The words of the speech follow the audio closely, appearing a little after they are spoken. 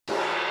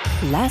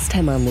Last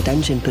time on the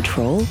Dungeon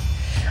Patrol,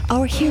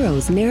 our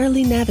heroes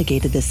narrowly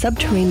navigated the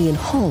subterranean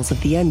halls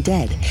of the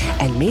undead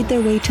and made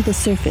their way to the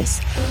surface,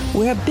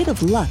 where a bit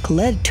of luck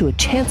led to a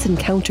chance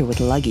encounter with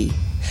Luggy.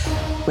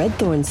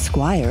 Redthorn's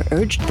squire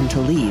urged them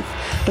to leave,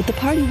 but the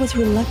party was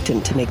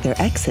reluctant to make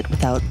their exit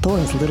without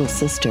Thor's little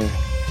sister.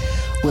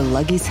 Will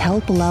Luggy's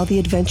help allow the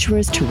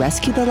adventurers to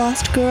rescue the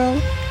lost girl?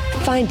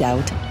 Find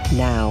out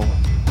now.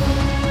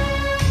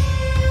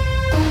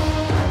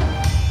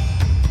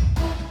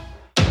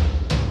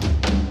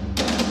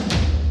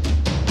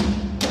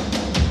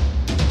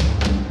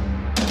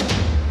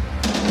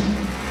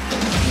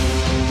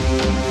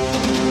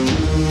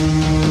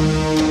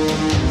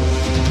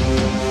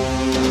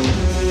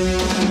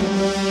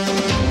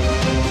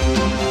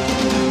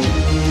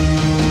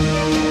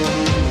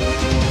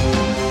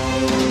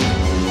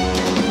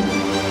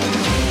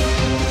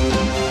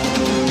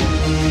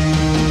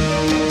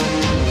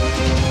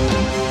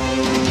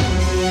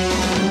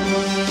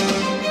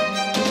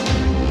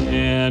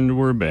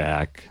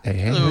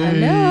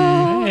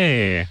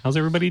 How's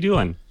everybody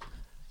doing?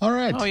 All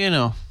right. Oh, you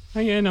know.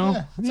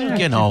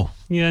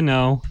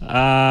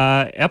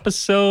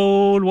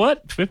 Episode,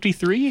 what?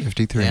 53?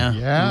 53.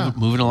 Yeah.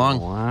 Moving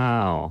along.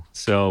 Wow.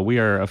 So we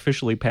are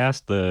officially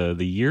past the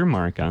year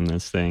mark on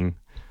this thing.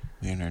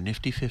 We're in our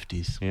nifty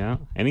 50s. Yeah.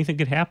 Anything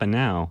could happen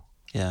now.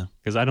 Yeah.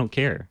 Because I don't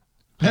care.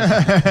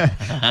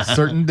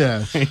 Certain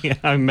death. Yeah,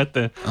 I met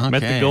the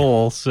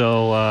goal.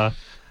 So,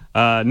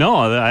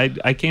 no,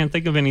 I can't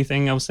think of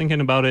anything. I was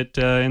thinking about it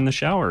in the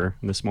shower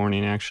this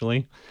morning,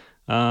 actually.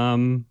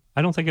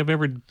 I don't think I've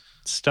ever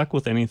stuck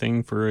with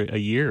anything for a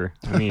year.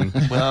 I mean,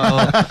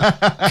 well,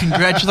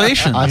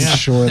 congratulations. I'm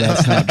sure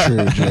that's not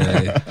true,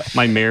 Jerry.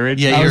 My marriage.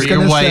 Yeah,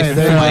 your wife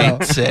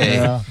might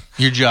say.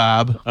 Your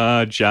job.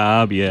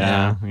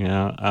 Yeah.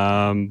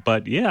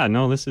 But yeah,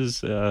 no, this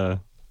is.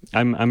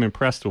 I'm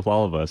impressed with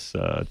all of us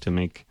to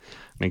make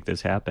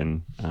this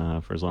happen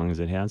for as long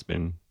as it has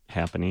been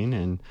happening,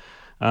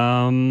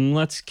 and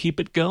let's keep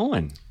it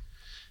going.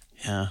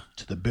 Yeah,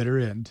 to the bitter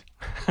end.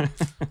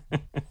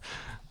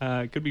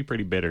 It could be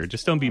pretty bitter.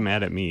 Just don't be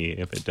mad at me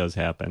if it does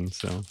happen.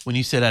 So when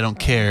you said I don't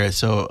care,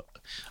 so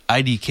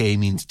IDK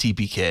means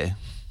TPK.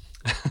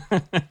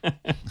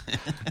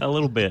 A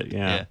little bit,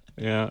 yeah.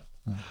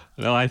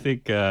 No, I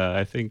think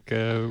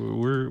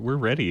we're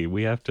ready.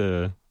 We have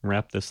to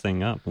wrap this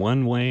thing up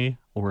one way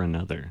or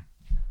another.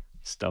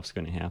 Stuff's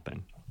going to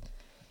happen.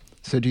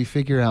 So do you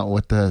figure out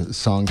what the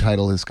song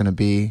title is going to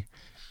be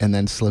and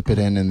then slip it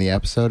in the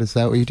episode? Is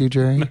that what you do,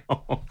 Jerry?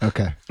 No.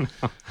 Okay.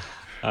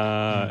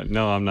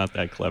 No, I'm not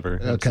that clever.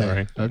 Okay. I'm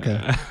sorry.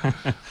 Okay.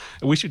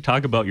 We should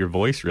talk about your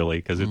voice, really,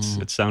 because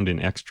it's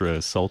sounding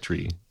extra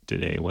sultry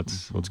today.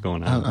 What's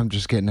going on? I'm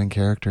just getting in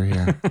character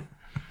here.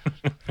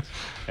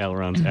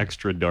 Aileron's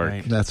extra dark.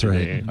 Right. That's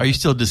today. right. Are you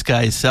still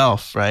disguised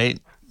self, right?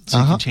 So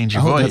you can change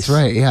your voice. That's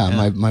right.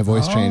 Yeah. My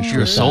voice changed.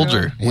 You're a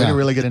soldier. Way to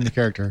really get into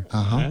character.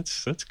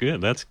 That's good.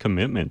 That's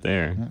commitment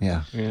there.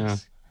 Yeah.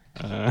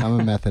 I'm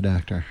a method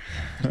actor.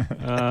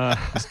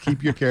 Just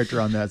keep your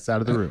character on that side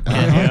of the room.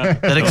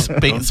 That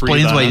explains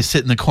why you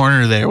sit in the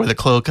corner there with a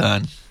cloak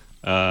on.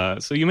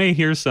 So you may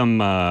hear some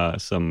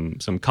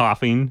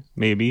coughing,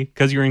 maybe,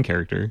 because you're in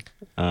character.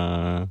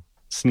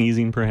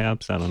 Sneezing,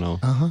 perhaps. I don't know.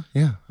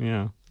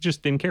 Yeah.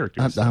 Just in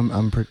character.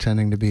 I'm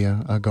pretending to be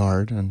a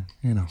guard, and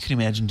Can you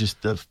imagine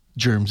just the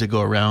germs that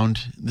go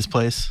around this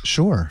place?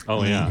 Sure.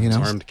 Oh yeah. It's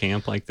armed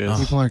camp like this.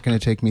 People aren't going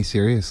to take me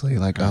seriously.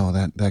 Like,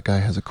 that guy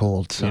has a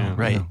cold. So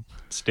right.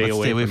 Stay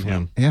away from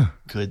him. Yeah.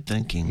 Good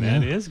thinking.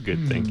 That is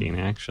good thinking,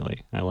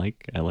 actually. I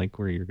like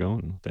where you're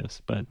going with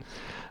this. But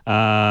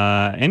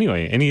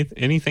anyway,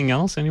 anything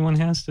else anyone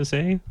has to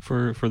say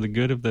for the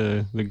good of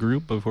the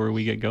group before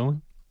we get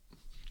going?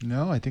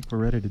 No, I think we're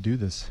ready to do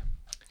this.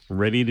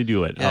 Ready to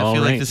do it. Yeah, I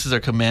feel like this is our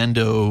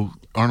Commando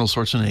Arnold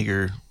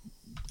Schwarzenegger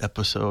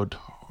episode,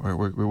 or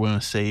we're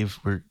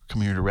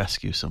coming here to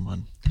rescue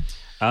someone.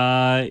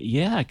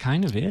 Yeah, it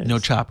kind of is. No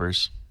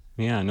choppers.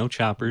 Yeah, no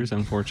choppers,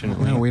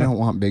 unfortunately. No, we don't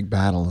want big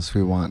battles.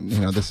 We want,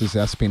 this is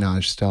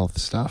espionage stealth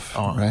stuff,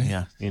 right?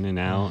 Yeah. In and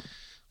out.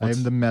 I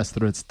am the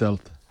master at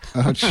stealth.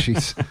 Oh,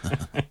 jeez.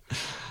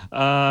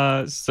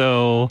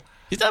 So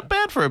he's not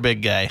bad for a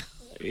big guy.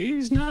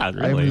 He's not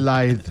really. I'm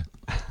lithe.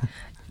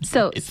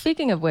 So,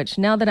 speaking of which,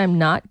 now that I'm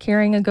not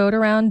carrying a goat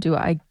around, do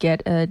I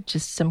get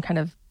just some kind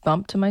of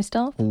bump to my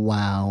stealth?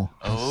 Wow.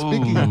 Oh.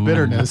 Speaking of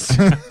bitterness.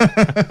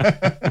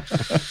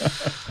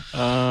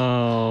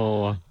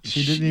 Oh.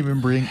 She didn't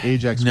even bring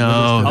Ajax No. with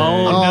us today.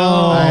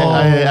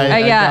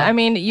 Oh, no. I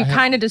mean, you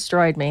kind of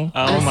destroyed me.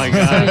 Oh, my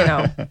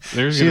God.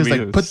 So, she was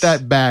like, put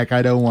that back.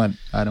 I don't want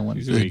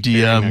The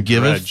DM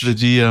giveth, the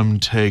DM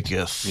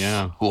taketh.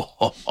 Yeah.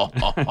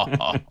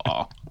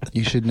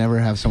 You should never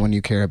have someone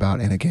you care about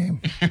in a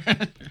game.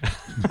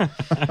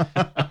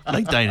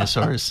 Like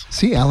dinosaurs.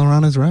 See,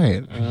 Aileron is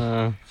right.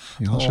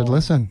 You all should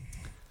listen.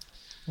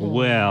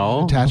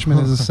 Well.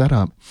 Attachment is a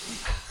setup.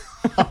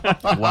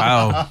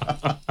 Wow.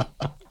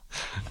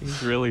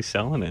 He's really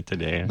selling it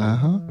today.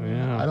 Uh-huh.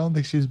 Yeah. I don't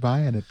think she's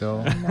buying it,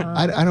 though.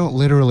 I don't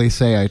literally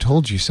say I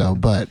told you so,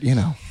 but,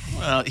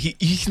 Well,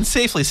 you can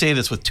safely say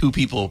this with 2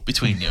 people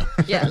between you.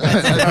 Yeah.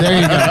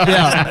 There you go.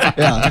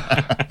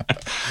 Yeah.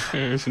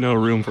 There's no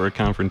room for a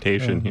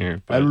confrontation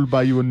here. I will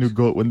buy you a new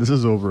goat when this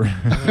is over.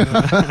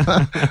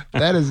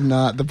 That is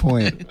not the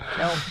point.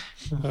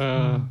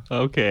 No.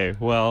 Okay.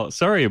 Well,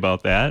 sorry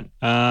about that.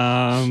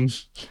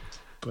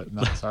 But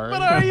not sorry.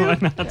 What are you?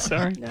 Not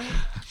sorry.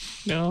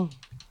 No.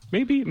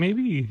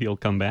 Maybe he'll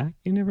come back.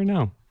 You never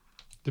know.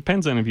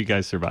 Depends on if you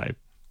guys survive.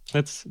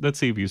 Let's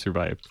see if you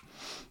survive.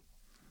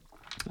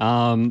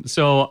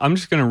 So I'm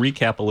just going to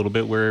recap a little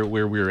bit where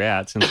we're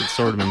at, since it's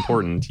sort of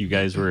important. You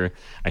guys were,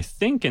 I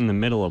think, in the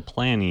middle of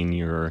planning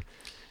your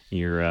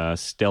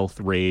stealth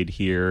raid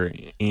here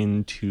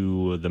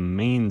into the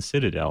main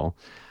citadel.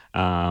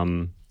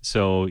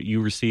 So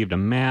you received a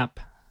map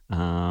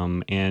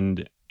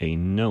and a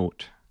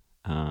note,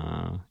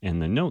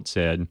 and the note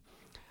said,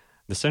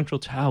 "The central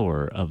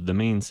tower of the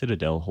main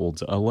citadel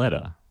holds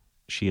Aletta.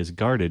 She is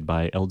guarded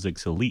by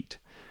Eldzic's elite.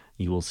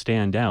 You will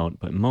stand out,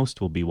 but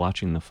most will be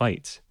watching the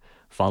fights.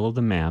 Follow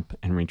the map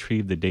and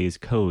retrieve the day's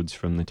codes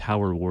from the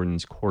tower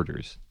warden's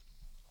quarters.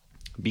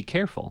 Be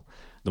careful.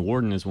 The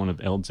warden is one of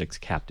Eldzic's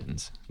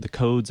captains. The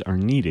codes are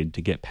needed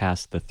to get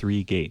past the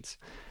 3 gates.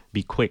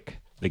 Be quick.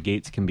 The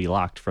gates can be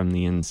locked from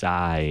the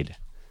inside."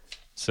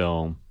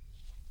 So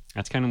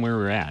that's kind of where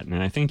we're at.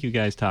 And I think you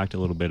guys talked a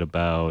little bit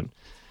about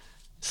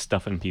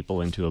stuffing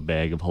people into a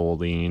bag of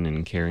holding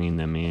and carrying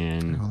them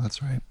in. Oh,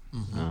 that's right.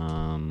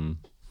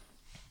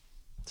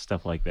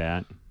 Stuff like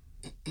that.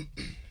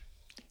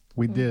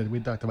 We did. We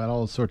talked about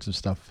all sorts of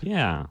stuff.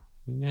 Yeah,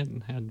 we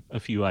had a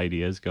few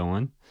ideas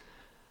going.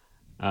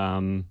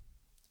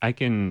 I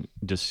can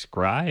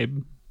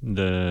describe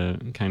the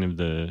kind of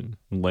the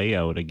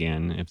layout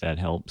again, if that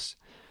helps.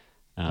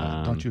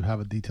 Don't you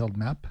have a detailed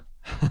map?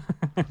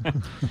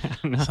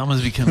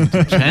 Someone's becoming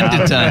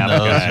dependent on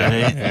those,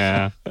 right?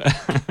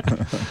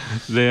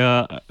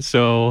 Yeah.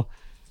 So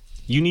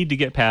you need to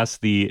get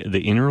past the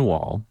inner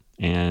wall.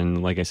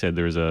 And like I said,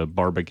 there's a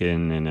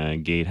barbican and a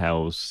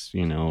gatehouse,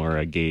 or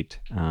a gate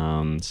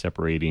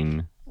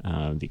separating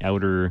the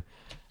outer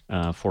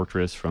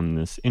fortress from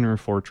this inner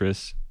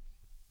fortress.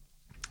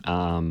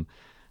 The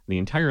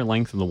entire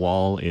length of the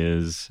wall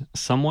is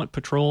somewhat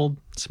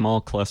patrolled.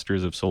 Small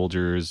clusters of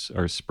soldiers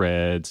are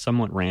spread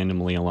somewhat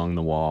randomly along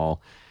the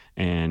wall,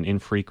 and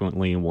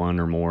infrequently one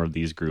or more of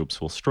these groups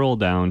will stroll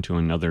down to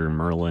another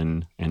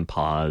Merlin and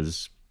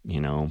pause,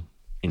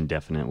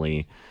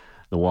 indefinitely.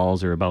 The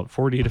walls are about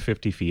 40 to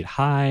 50 feet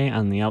high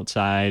on the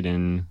outside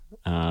and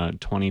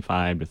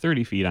 25 to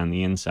 30 feet on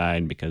the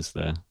inside, because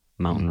the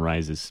mountain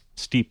rises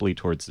steeply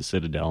towards the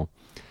citadel.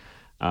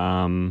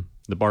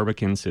 The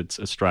barbican sits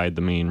astride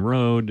the main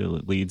road.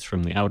 It leads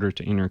from the outer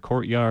to inner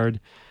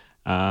courtyard.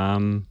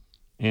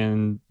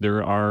 And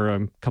there are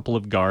a couple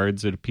of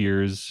guards, it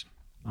appears,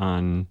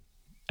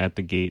 at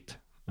the gate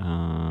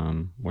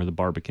where the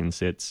barbican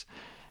sits.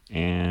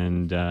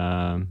 And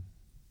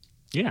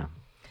yeah.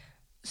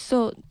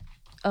 So,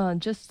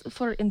 just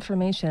for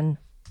information,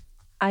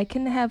 I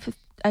can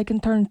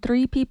turn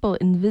 3 people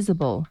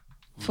invisible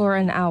for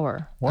an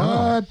hour.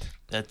 What?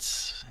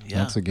 That's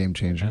That's a game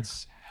changer.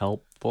 That's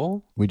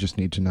helpful. We just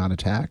need to not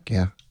attack.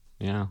 Yeah,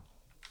 Yeah.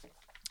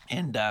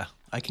 And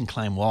I can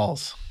climb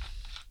walls.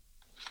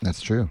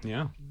 that's true.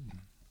 Yeah.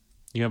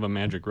 You have a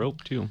magic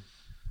rope too.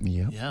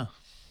 Yep. Yeah.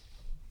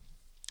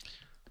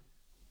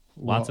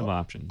 Lots of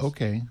options.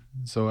 Okay.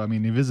 So,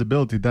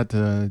 invisibility, that,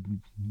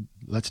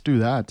 let's do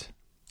that.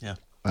 Yeah.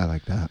 I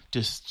like that.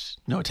 Just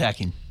no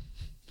attacking.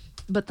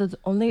 But that's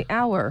only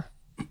hour.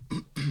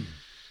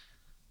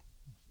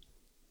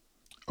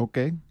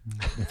 Okay.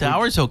 The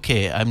hour's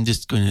okay. I'm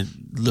just going to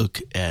look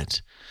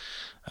at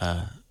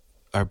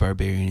our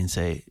barbarian and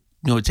say,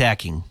 no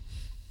attacking.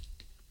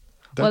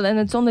 Well, and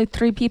it's only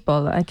 3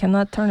 people. I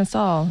cannot turn us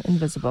all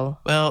invisible.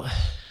 Well,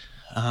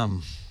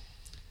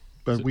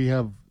 But we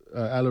have,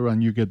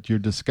 Aileron, you get your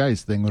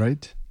disguise thing,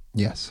 right?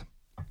 Yes.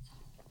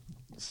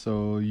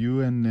 So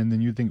you and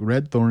then you think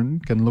Red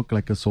Thorn can look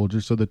like a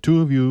soldier. So the 2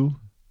 of you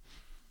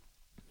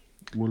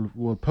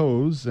will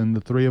pose, and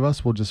the 3 of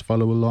us will just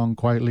follow along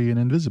quietly and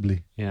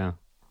invisibly. Yeah.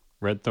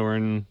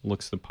 Redthorn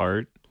looks the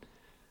part.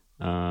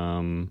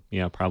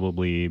 Yeah,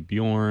 probably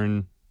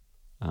Bjorn.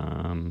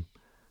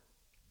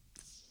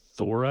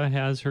 Thora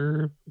has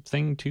her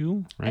thing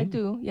too, right? I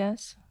do,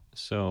 yes.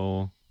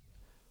 So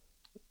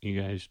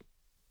you guys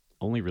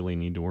only really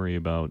need to worry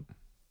about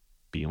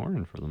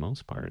Bjorn for the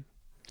most part.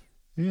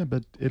 Yeah,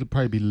 but it'll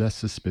probably be less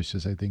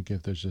suspicious, I think,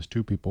 if there's just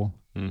 2 people.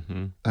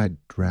 Mm-hmm. I'd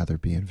rather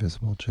be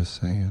invisible, just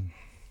saying.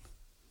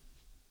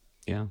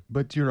 Yeah.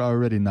 But you're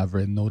already not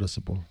very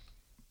noticeable.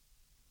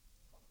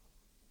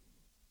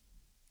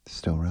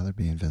 Still rather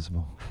be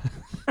invisible.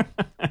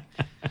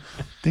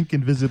 Think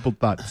invisible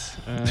thoughts.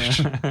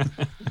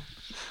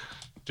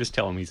 Just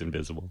tell him he's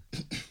invisible.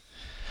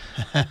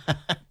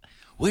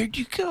 where'd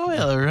you go,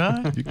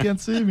 Aileron? You can't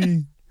see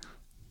me.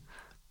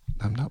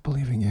 I'm not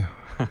believing you.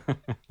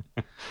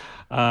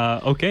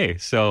 Okay,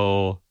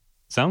 so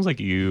sounds like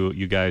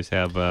you guys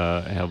have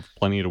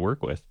plenty to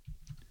work with.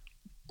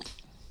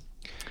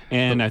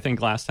 And I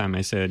think last time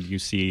I said you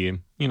see,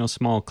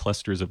 small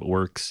clusters of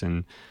orcs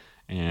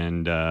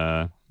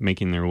and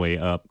making their way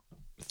up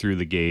through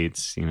the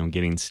gates,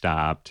 getting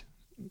stopped,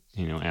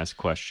 ask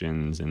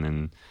questions and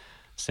then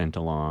sent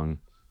along.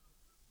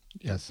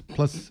 Yes.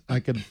 Plus,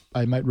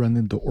 I might run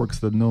into orcs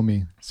that know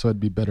me, so it'd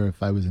be better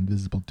if I was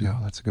invisible too. Oh,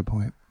 that's a good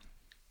point.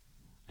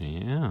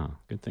 Yeah,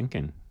 good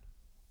thinking.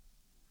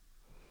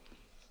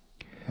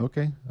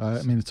 Okay.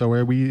 So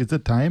is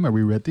it time? Are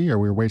we ready? Are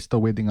we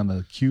still waiting on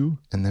the queue?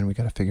 And then we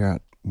got to figure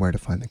out where to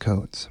find the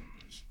codes.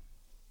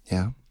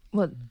 Yeah.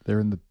 Well, They're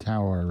in the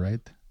tower, right?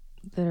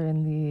 they're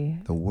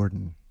in The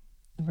warden.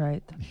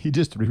 right. He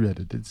just reread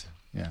it.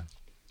 Yeah.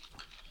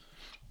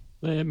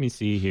 Let me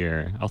see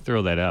here. I'll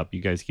throw that up.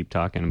 You guys keep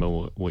talking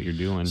about what you're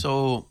doing.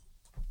 So,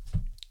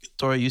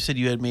 Thora, you said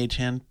you had mage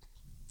hand.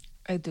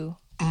 I do.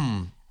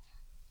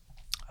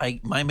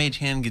 My mage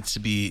hand gets to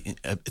be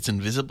it's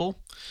invisible,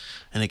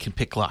 and it can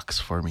pick locks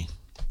for me.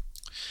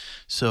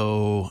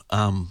 So,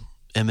 and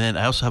then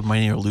I also have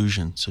minor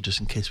illusion. So just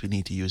in case we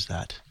need to use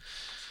that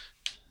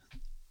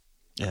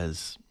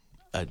as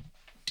a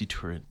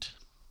deterrent.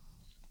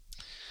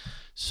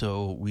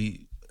 So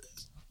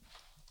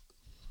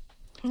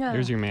Yeah.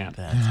 There's your map.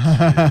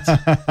 that's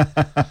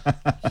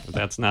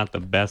That's not the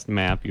best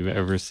map you've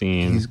ever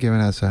seen. He's given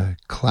us a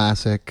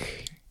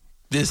classic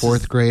this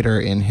fourth grader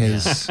in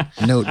his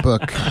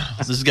notebook.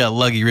 This has got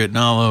Luggy written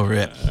all over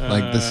it.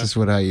 Like, this is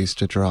what I used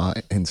to draw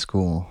in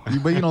school.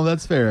 But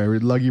that's fair.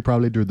 Luggy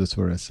probably drew this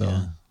for us.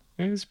 So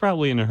He's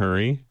probably in a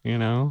hurry,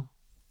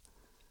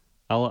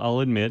 I'll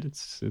admit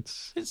it's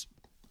Luggy's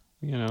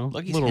a little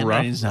rough.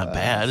 handwriting's not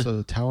bad.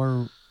 So the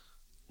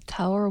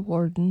Tower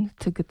warden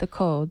to get the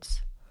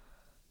codes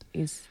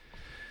is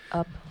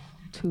up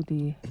to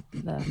the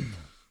left.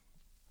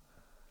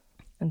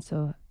 And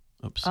so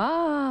Oops.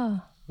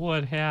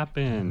 What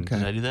happened? Okay.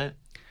 Did I do that?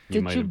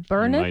 Did you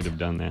burn it? You might have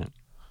done that.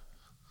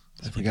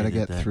 I We think got to I did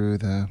get that. through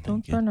the,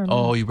 don't burn our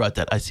Oh, map. you brought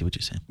that. I see what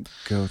you're saying.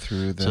 go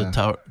through the,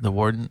 So the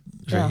warden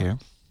is Yeah. right here.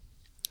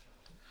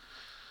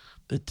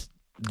 This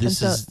and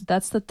so is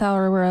that's the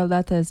tower where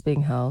Aletta is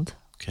being held.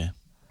 okay.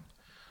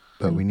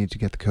 but we need to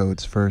get the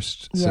codes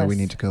first. So we Yes.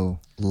 need to go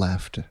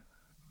left.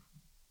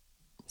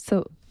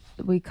 So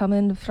we come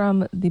in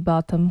from the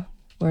bottom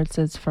where it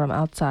says from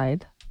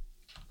outside.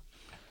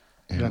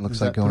 And it looks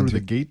is like that going through through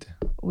the gate.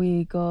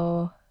 We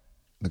go,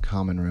 the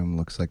common room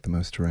looks like the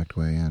most direct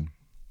way in.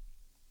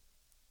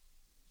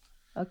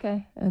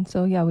 okay. And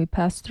so, we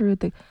pass through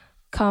the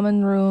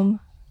common room,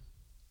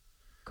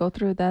 go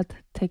through that,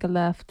 take a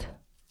left.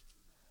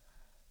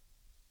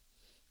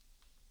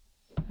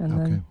 And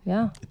Okay.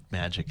 then,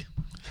 Magic.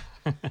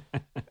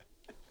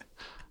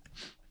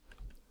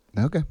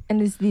 Okay.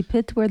 And is the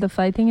pit where the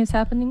fighting is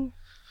happening?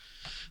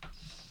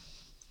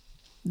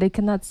 They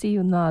cannot see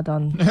you nod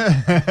on.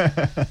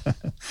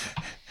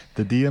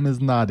 The DM is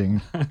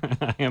nodding.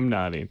 I am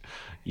nodding.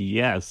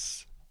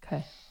 Yes.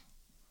 Okay.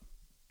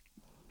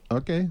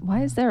 Okay.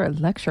 Why is there a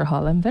lecture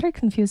hall? I'm very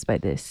confused by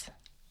this.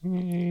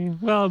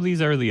 Well, these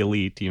are the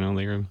elite. They're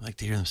I like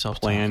to hear themselves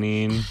talk.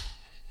 planning,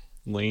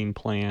 laying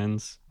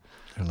plans.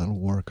 A little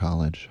war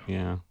college.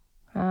 Yeah.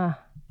 Ah.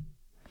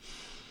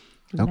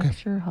 Okay.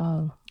 Lecture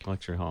hall.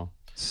 Lecture hall.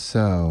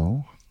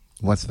 So,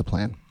 what's the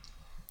plan?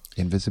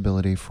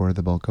 Invisibility for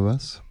the bulk of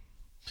us?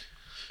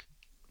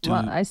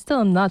 Well, I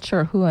still am not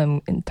sure who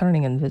I'm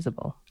turning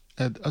invisible.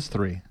 Us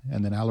three,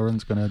 and then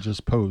Alarin's gonna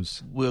just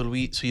pose.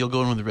 So you'll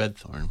go in with the red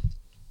thorn,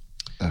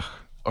 Ugh.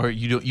 or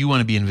you don't? You want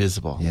to be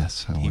invisible?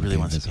 Yes, I He want really to be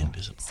wants to be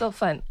invisible. invisible. So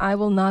fine. I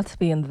will not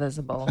be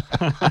invisible.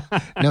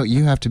 No,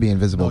 you have to be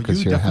invisible No,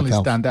 because you you're half definitely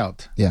elf. stand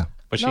out. Yeah,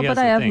 But she No, has but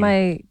the I have thing.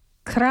 my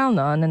crown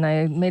on and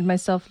I made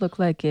myself look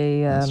like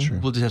a. that's true.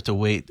 We'll just have to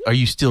wait. Are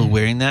you still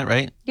wearing that,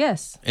 right?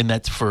 Yes. And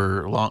that's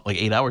for long, like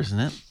 8 hours, isn't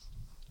it?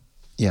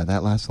 Yeah,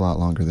 that lasts a lot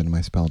longer than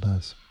my spell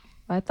does.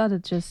 I thought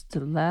it just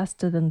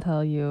lasted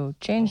until you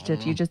changed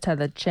it. You just had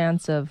a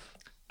chance of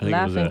I think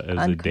laughing, it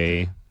was a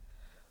day.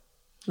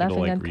 laughing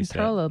like, reset.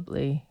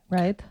 uncontrollably,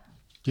 right?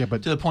 Yeah,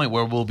 but To the point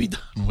where we'll be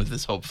done with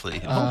this, hopefully.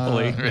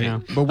 Hopefully, right. yeah.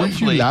 but weren't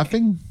you Hopefully.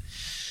 laughing?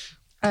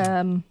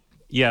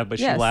 Yeah, but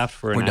she Yes. laughed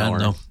for We're an done hour.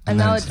 now. And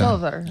then now it's it's done.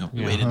 over. No, we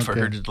Yeah. waited for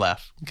Okay. her to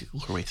laugh. Get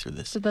her way through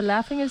this. So the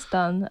laughing is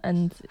done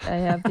and I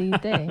have the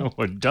day.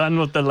 We're done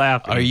with the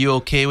laughing. Are you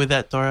okay with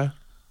that, Thora?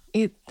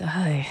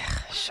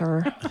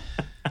 Sure.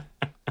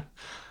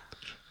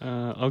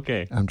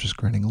 Okay. I'm just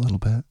grinning a little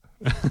bit.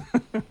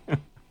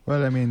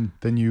 Well, I mean,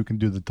 then you can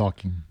do the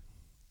talking.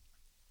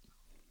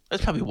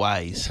 That's probably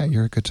wise. Yeah,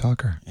 you're a good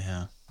talker.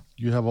 Yeah.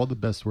 You have all the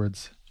best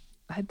words.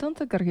 I don't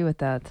agree with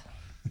that.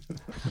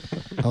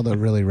 Although,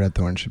 really,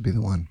 Redthorn should be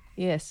the one.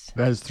 Yes.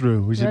 That is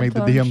true. We should Red make the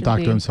Thorn DM should talk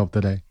be- to himself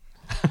today.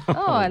 Oh,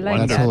 I like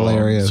That's that. Wonderful.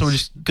 hilarious. So we're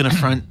just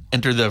gonna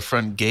enter the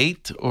front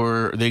gate,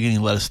 or are they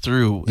gonna let us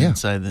through Yeah.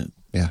 inside the?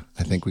 Yeah,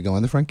 I think we go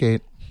in the front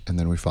gate and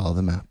then we follow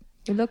the map.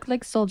 We look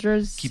like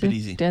soldiers. Keep it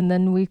easy. And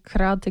then we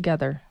crowd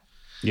together.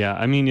 Yeah,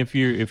 I mean, if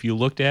you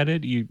looked at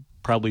it, you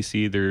probably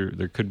see there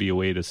could be a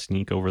way to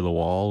sneak over the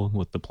wall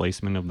with the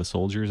placement of the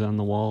soldiers on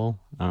the wall.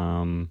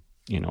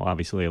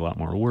 Obviously a lot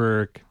more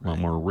work, a lot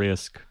more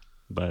risk,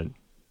 but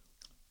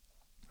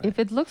If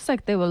it looks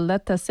like they will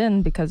let us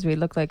in because we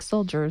look like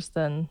soldiers,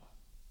 then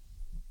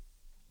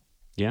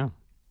Yeah.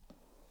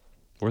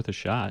 Worth a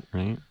shot,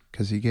 right?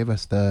 Because he gave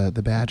us the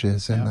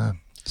badges and the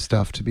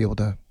stuff to be able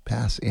to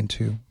pass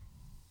into.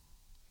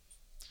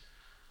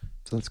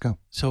 So let's go.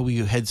 So we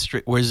head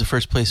straight. Where's the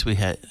first place we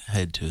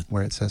head to?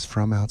 Where it says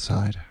from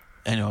outside.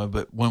 I know,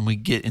 but when we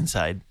get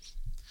inside,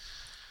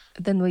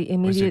 then we their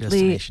immediately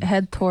destination?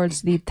 head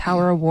towards the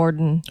Tower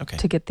Warden Okay.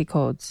 to get the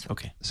codes.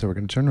 okay. So we're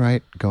going to turn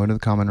right, go into the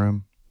common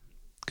room,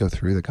 go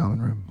through the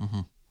common room, Mm-hmm.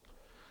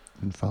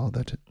 and follow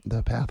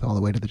the path all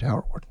the way to the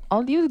Tower Warden.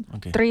 All you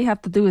Okay. three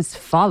have to do is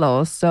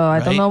follow, so I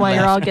don't Right, know why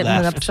you're all left, getting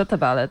left. upset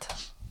about it.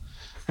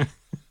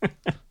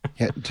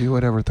 Yeah, do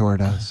whatever Thor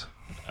does.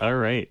 All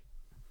right.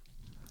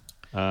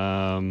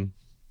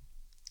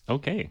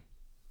 Okay.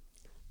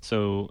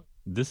 So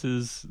this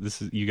is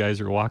you guys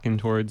are walking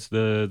towards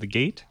the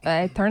gate.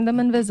 I turned them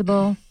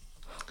invisible.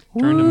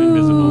 Turned them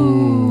invisible.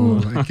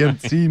 Ooh, I can't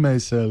see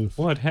myself.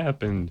 What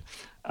happened?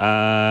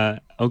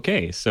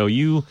 Okay, so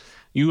you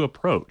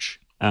approach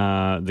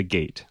the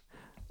gate.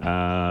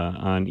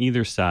 On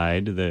either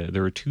side,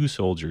 there are two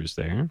soldiers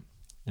there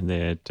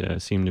that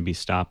seem to be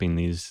stopping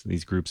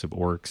these groups of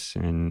orcs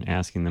and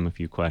asking them a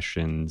few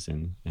questions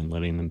and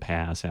letting them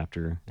pass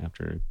after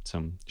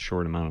some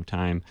short amount of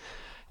time.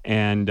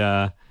 And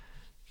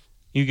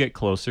you get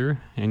closer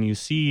and you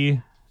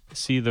see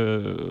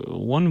the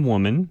one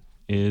woman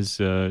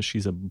is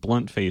she's a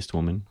blunt-faced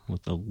woman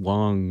with a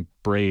long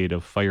braid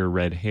of fire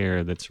red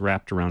hair that's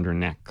wrapped around her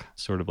neck,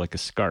 sort of like a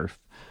scarf.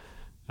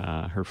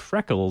 Her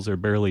freckles are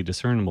barely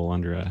discernible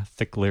under a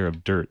thick layer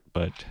of dirt,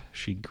 but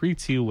she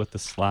greets you with a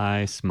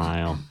sly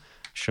smile,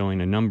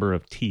 showing a number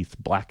of teeth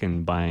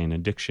blackened by an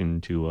addiction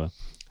to a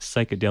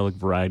psychedelic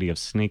variety of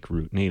snake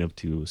root native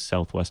to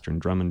southwestern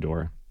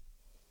Drummondor.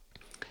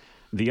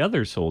 The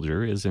other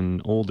soldier is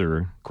an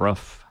older,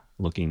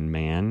 gruff-looking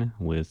man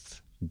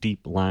with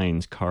deep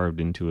lines carved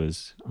into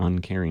his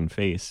uncaring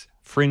face.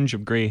 Fringe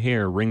of gray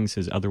hair rings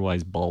his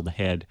otherwise bald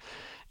head,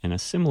 and a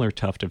similar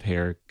tuft of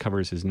hair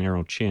covers his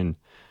narrow chin.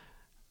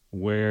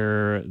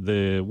 Where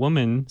the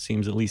woman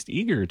seems at least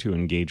eager to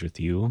engage with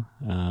you,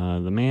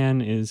 the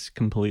man is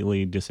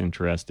completely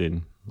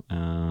disinterested.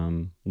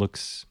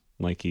 Looks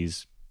like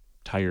he's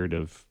tired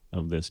of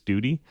this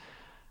duty.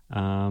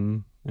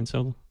 And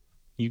so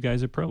you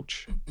guys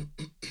approach.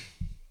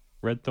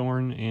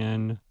 Redthorn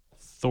and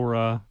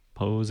Thora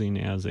posing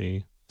as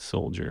a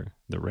soldier.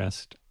 The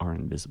rest are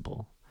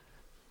invisible,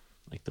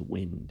 like the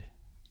wind.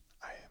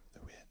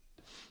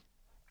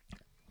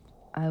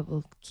 I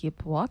will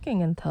keep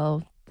walking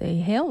until they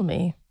hail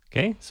me.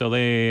 Okay, so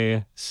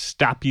they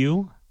stop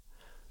you,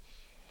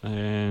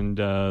 and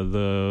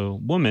the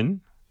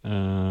woman,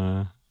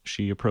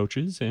 she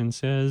approaches and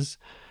says,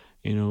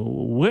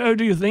 where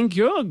do you think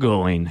you're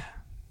going?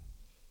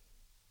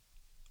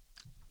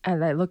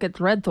 And I look at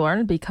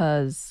Redthorn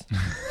because...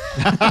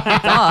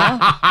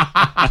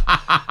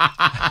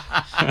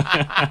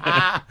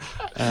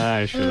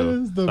 I should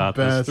is have the thought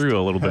best. this through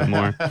a little bit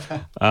more.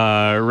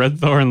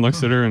 Redthorn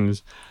looks at her and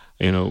is,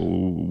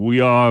 we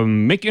are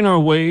making our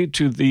way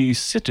to the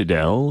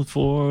Citadel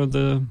for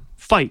the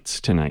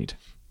fights tonight.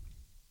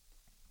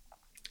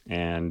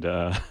 And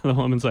the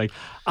woman's like,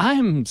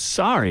 I'm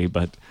sorry,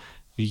 but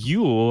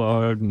you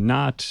are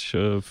not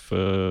of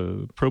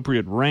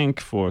appropriate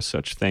rank for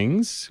such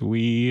things.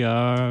 We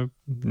are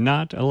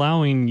not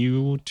allowing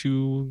you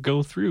to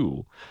go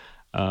through.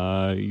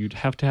 You'd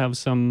have to have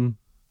some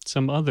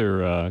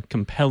other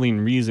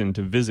compelling reason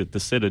to visit the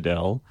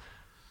Citadel.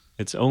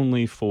 It's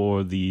only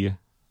for the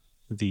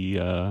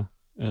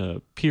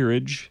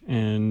peerage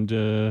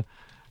and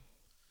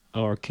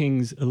our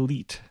king's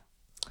elite.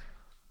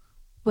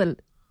 Well,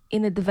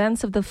 in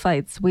advance of the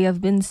fights, we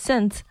have been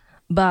sent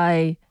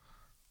by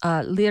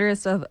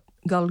Lyris of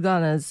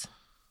Golgana's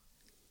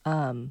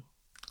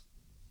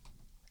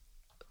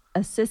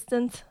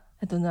assistant.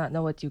 I do not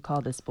know what you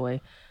call this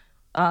boy.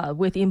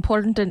 With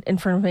important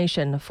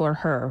information for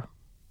her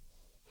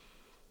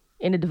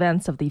in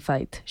advance of the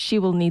fight. She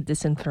will need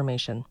this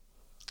information.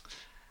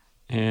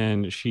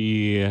 And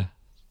she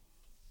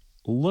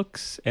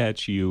looks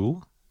at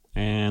you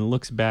and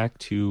looks back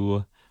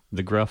to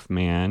the gruff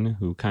man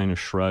who kind of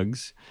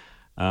shrugs.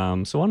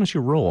 So why don't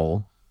you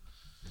roll?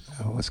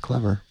 That was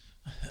clever.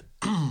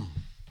 That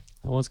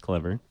was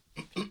clever.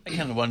 I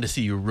kind of wanted to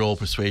see you roll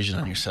persuasion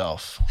on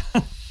yourself.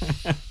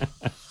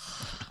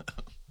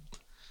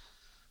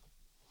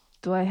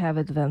 Do I have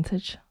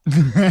advantage?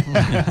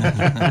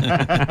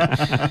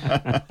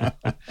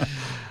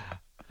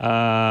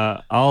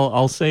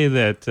 I'll say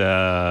that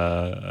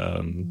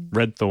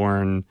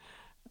Redthorn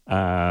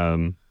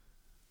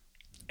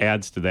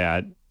adds to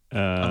that.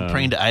 I'm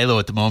praying to Ilo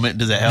at the moment.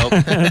 Does that help?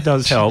 It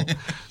does help.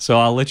 So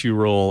I'll let you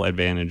roll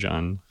advantage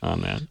on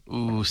that.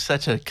 Ooh,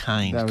 such a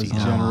kind That was teacher.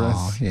 generous.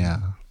 Oh, yeah.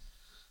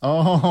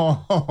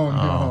 Oh,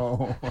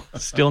 no.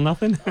 Still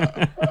nothing?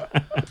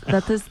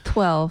 That is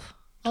 12.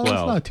 Oh, that's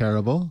 12. not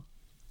terrible.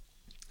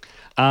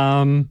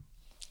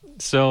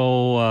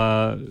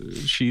 So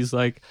she's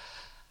like,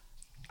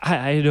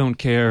 I don't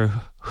care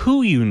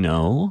who you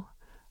know.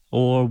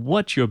 or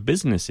what your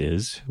business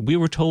is, we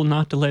were told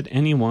not to let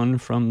anyone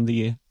from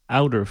the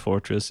outer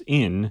fortress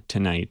in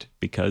tonight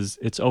because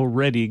it's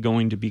already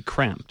going to be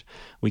cramped.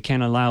 We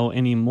can't allow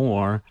any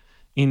more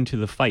into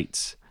the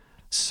fights.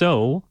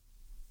 So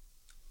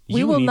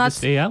you need to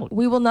stay out.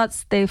 We will not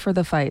stay for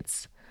the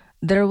fights.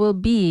 There will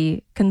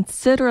be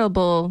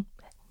considerable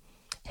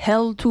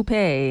hell to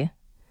pay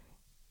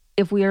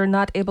if we are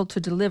not able to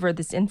deliver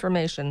this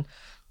information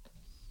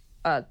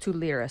to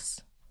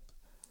Lyris.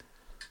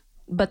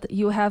 But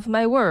you have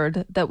my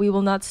word that we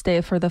will not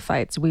stay for the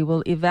fights. We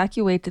will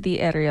evacuate the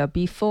area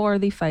before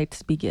the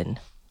fights begin.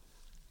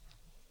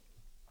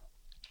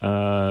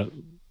 The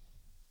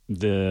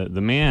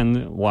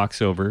man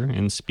walks over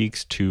and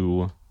speaks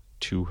to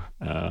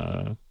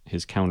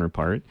his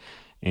counterpart,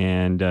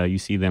 and you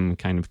see them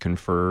kind of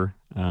confer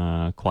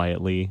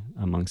quietly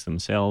amongst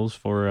themselves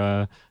for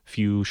a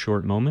few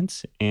short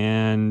moments,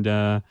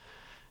 and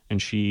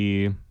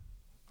she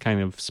kind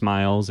of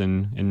smiles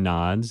and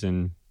nods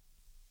and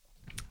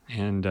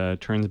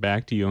turns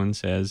back to you and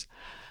says,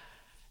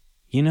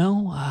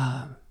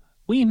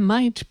 we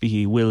might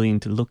be willing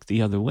to look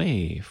the other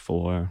way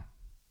for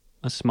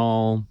a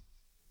small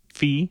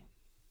fee.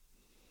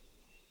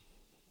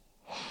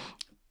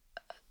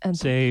 And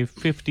say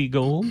 50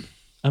 gold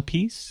a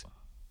piece.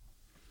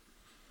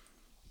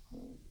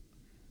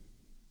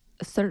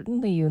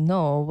 Certainly you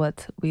know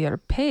what we are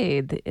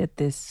paid at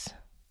this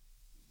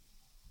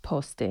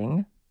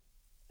posting.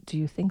 Do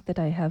you think that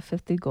I have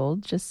 50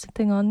 gold just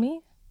sitting on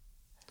me?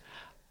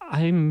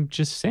 I'm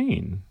just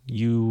saying,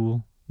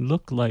 you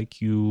look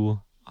like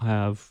you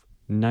have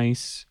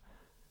nice,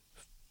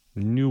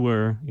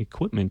 newer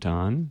equipment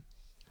on.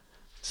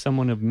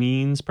 Someone of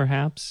means,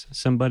 perhaps?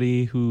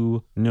 Somebody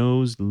who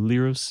knows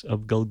Lyris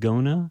of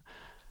Golgona?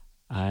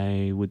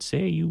 I would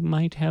say you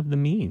might have the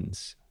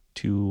means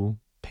to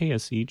pay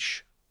us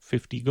each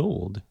 50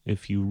 gold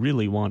if you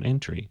really want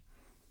entry.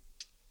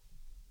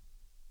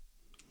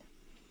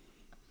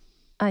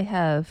 I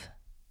have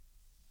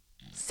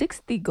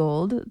 60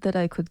 gold that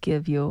I could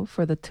give you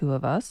for the two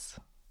of us.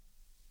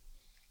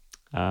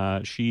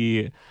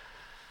 She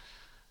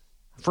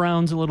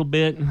frowns a little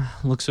bit,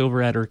 looks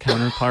over at her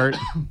counterpart,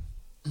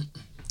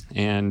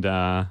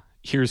 and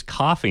hears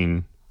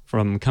coughing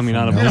coming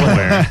out of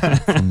nowhere.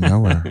 From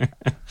nowhere.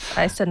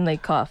 I suddenly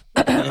cough.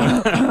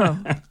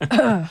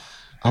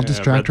 I'll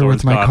distract her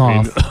with my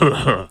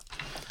cough.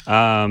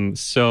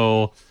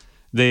 So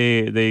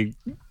they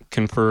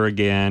confer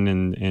again,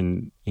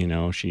 and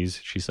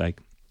she's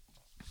like,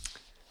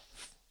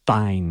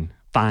 fine,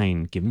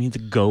 give me the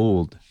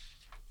gold.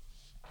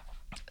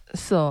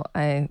 So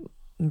I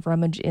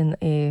rummage in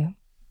a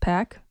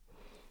pack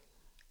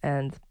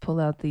and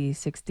pull out the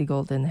 60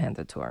 gold and hand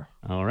it to her.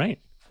 All right.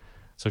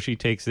 So she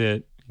takes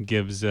it,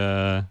 gives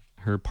her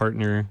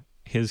partner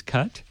his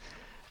cut,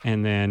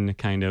 and then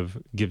kind of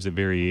gives a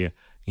very,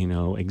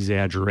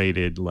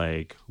 exaggerated,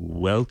 like,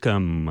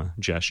 welcome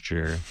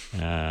gesture.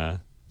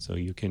 So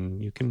you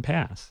can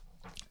pass.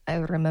 I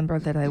remember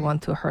that I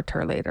want to hurt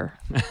her later.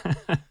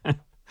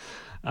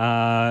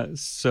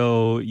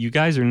 So you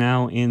guys are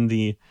now in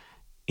the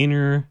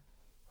inner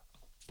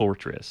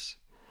fortress.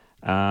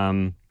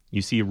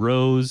 You see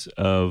rows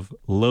of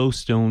low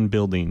stone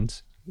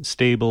buildings,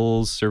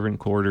 stables, servant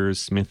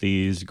quarters,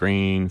 smithies,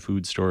 grain,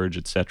 food storage,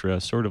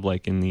 etc., sort of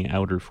like in the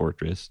outer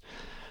fortress.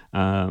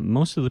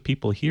 Most of the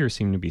people here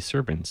seem to be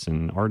servants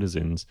and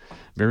artisans.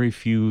 Very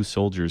few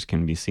soldiers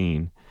can be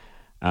seen.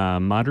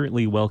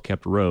 Moderately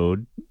well-kept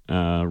road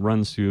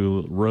runs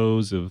through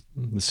rows of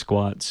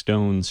squat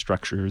stone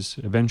structures,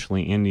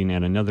 eventually ending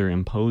at another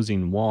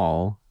imposing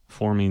wall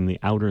forming the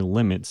outer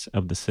limits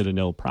of the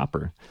citadel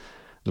proper.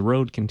 The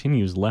road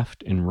continues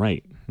left and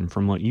right, and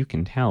from what you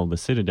can tell, the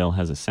citadel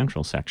has a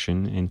central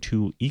section and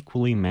two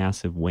equally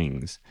massive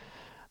wings.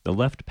 The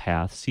left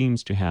path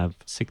seems to have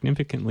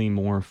significantly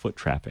more foot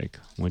traffic,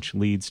 which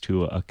leads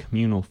to a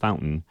communal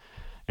fountain,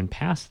 and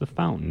past the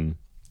fountain,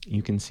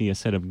 you can see a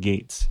set of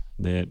gates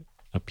that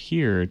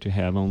appear to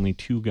have only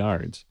 2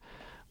 guards.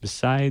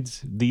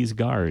 Besides these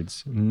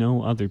guards,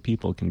 no other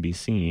people can be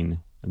seen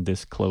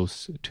this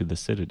close to the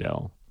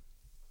citadel.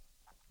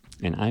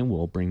 And I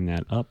will bring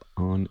that up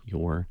on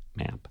your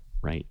map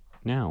right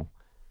now.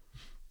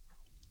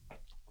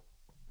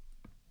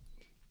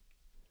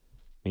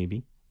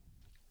 Maybe.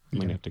 You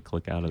might have to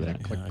click out of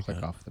that.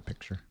 Click off the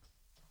picture.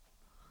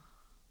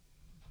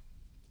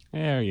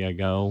 There you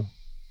go.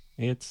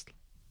 It's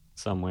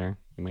somewhere.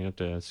 You might have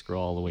to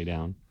scroll all the way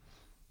down.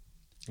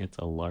 It's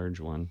a large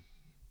one.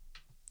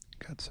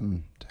 Got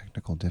some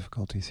technical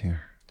difficulties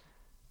here.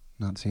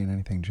 Not seeing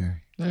anything,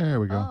 Jerry. There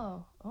we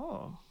go.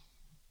 Oh.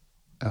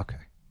 Okay.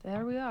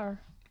 There we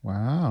are.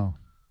 Wow.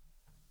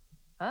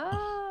 This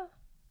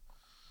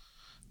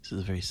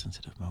is a very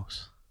sensitive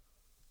mouse.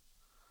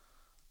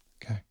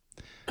 Okay.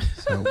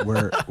 So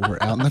we're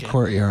out in the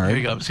courtyard. Here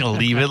we go. I'm just going to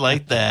leave it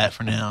like that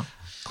for now.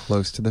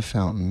 Close to the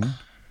fountain.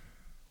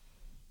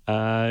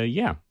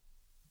 Yeah.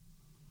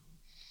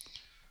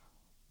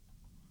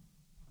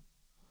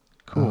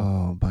 Cool.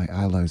 Oh, by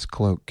Ilo's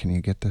cloak. Can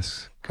you get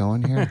this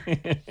going here?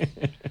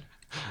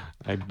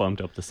 I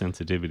bumped up the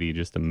sensitivity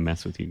just to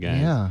mess with you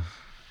guys. Yeah.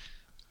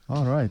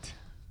 All right.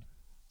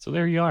 So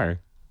there you are,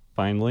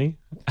 finally.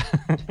 We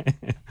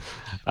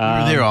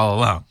were there all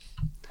along.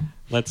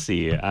 Let's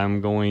see.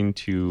 I'm going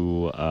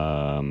to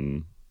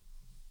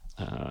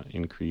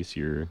increase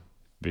your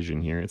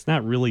vision here. It's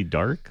not really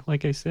dark,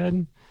 like I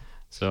said.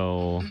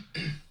 So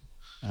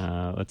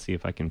let's see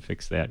if I can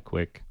fix that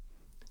quick.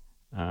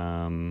 It's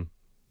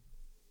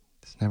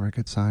never a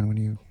good sign when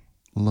you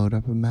load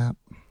up a map.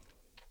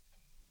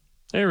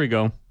 There we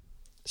go.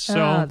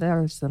 So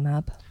there's the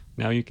map.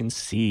 now you can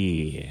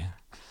see.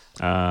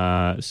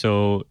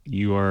 So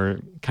you are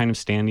kind of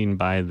standing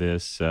by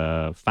this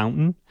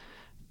fountain,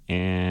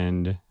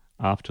 and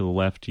off to the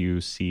left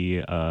you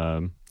see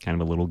kind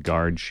of a little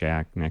guard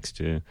shack next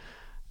to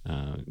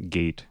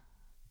gate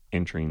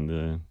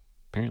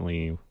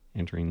apparently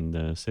entering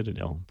the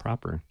citadel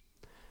proper,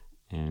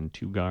 and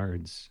 2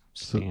 guards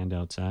stand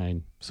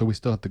outside. So we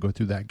still have to go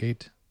through that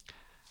gate?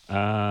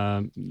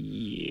 Yeah,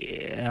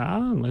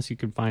 unless you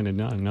could find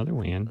another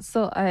way in.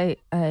 So I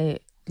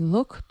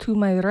look to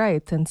my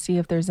right and see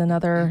if there's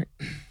another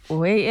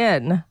way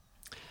in.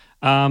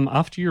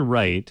 Off to your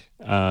right,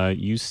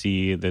 you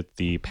see that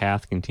the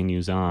path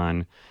continues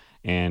on,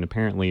 and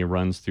apparently it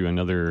runs through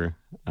another,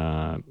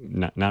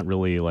 not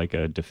really like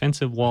a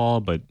defensive wall,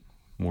 but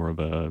more of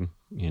a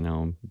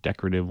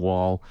decorative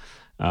wall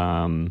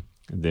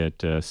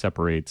that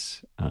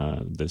separates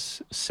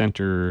this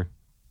center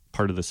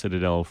part of the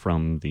citadel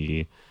from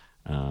the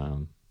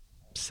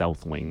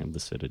south wing of the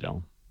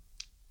citadel.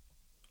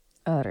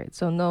 All right,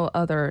 so no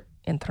other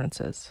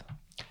entrances.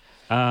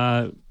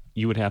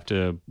 You would have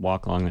to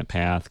walk along that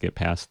path, get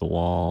past the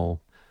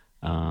wall,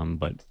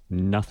 but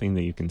nothing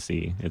that you can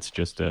see. It's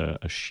just a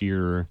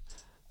sheer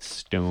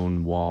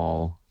stone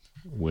wall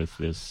with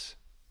this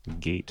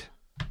gate.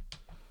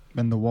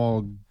 And the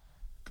wall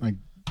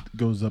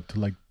goes up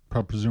to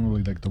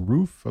presumably the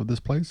roof of this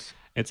place?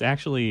 It's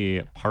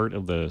actually part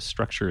of the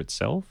structure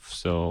itself,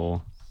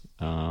 so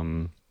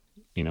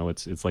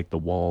it's like the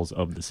walls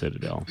of the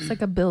citadel. It's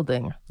like a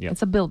building. Yep.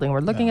 It's a building. We're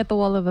looking at the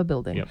wall of a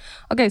building. Yep.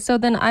 Okay, so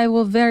then I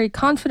will very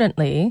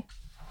confidently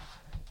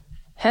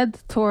head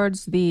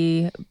towards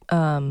the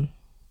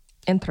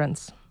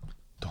entrance.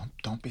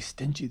 Don't be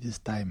stingy this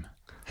time.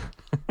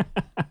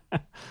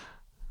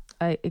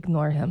 I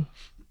ignore him.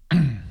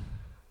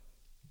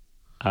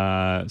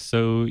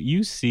 So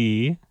you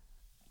see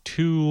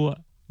 2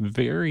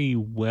 very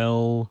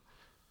well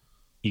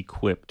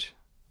equipped,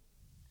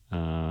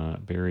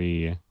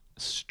 very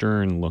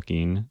stern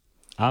looking,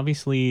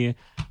 obviously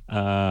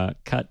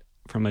cut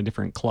from a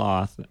different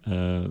cloth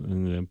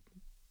than the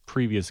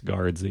previous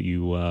guards that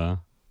you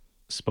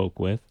spoke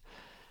with.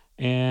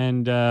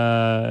 And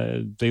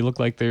they look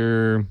like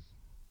they're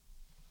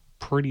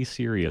pretty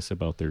serious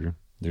about their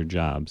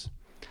jobs.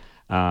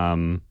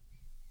 And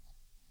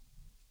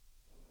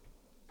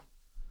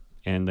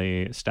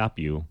they stop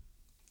you.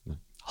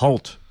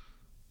 Halt!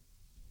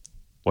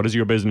 What is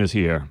your business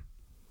here?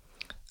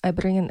 I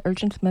bring an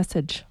urgent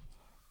message.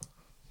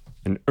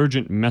 An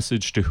urgent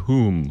message to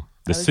whom?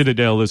 The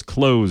citadel is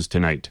closed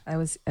tonight. I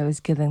was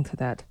getting to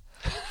that.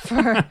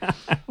 For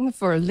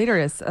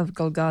Lyris of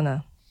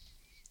Golgana.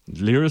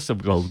 Lyris of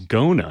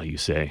Golgona, you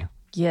say?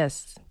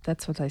 Yes,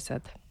 that's what I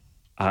said.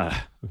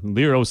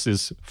 Lyros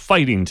is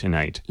fighting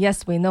tonight.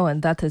 Yes, we know,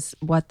 and that is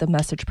what the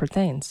message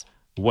pertains.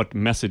 What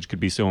message could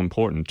be so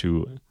important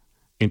to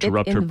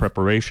interrupt her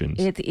preparations?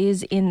 It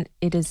is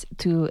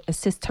to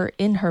assist her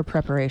in her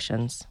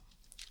preparations.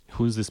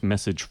 Who is this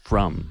message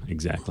from,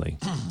 exactly?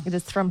 It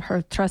is from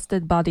her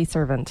trusted body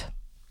servant.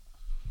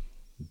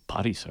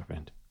 Body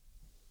servant?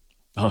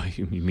 Oh,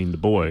 you mean the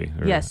boy?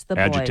 Or yes, the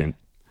adjutant.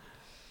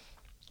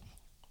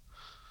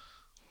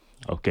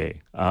 Boy.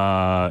 Okay.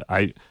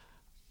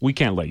 We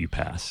can't let you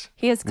pass.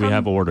 He has come. We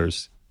have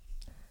orders.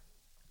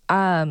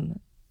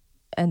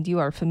 And you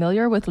are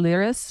familiar with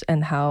Lyris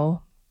and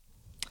how,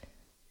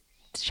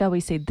 shall we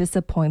say,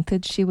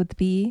 disappointed she would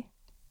be?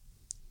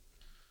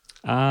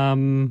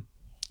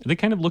 They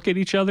kind of look at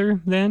each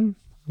other then.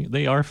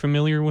 They are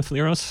familiar with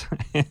Lyros.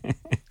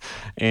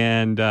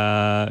 And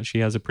she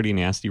has a pretty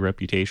nasty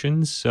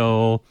reputation.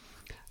 So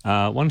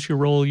why don't you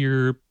roll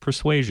your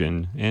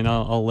persuasion, and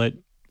I'll let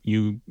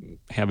you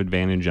have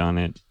advantage on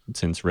it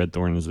since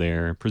Redthorn is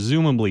there,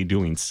 presumably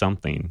doing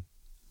something.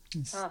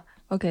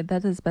 Okay,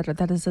 that is better.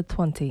 That is a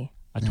 20.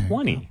 A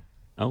 20.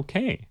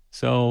 Okay.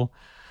 So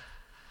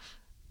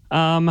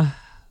the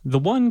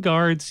one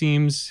guard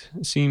seems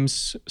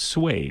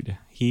swayed.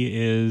 He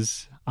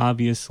is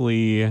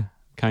obviously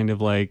kind of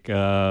like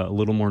a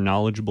little more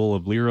knowledgeable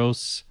of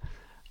Lyros.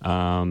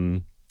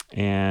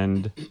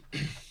 And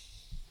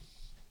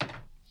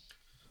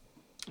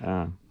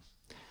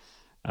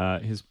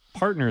his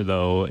partner,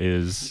 though,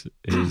 is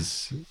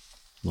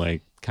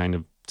like kind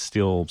of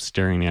still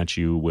staring at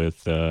you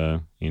with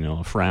a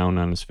frown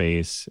on his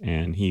face,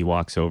 and he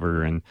walks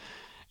over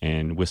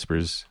and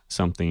whispers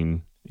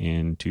something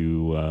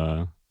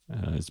into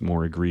his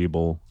more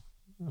agreeable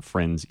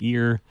friend's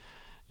ear,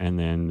 and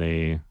then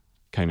they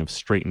kind of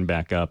straighten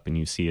back up, and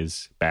you see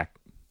his back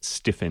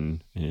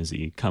stiffen as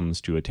he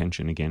comes to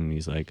attention again. And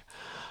he's like,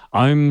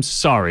 I'm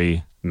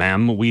sorry,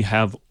 ma'am, we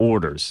have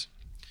orders.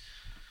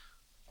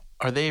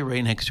 Are they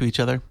right next to each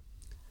other?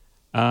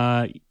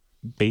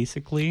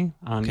 Basically,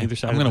 on either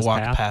side of I'm this going to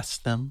walk path.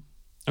 past them.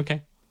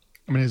 Okay.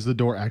 I mean, is the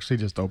door actually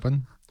just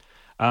open?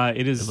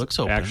 It looks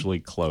open. actually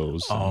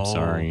closed. Oh. I'm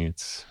sorry.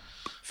 It's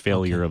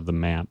failure of the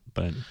map,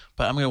 but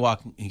I'm going to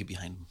walk and get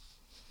behind them.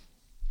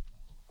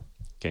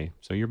 okay.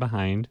 So you're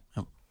behind.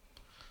 Oh.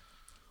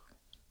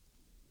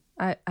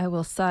 I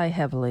will sigh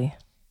heavily.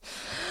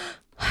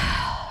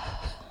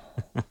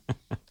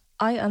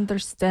 I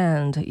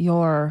understand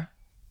your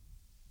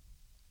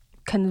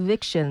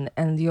conviction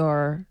and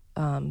your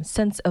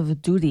sense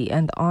of duty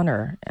and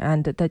honor,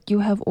 and that you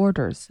have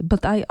orders.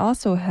 But I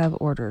also have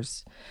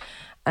orders,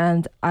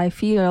 and I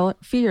fear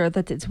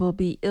that it will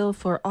be ill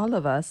for all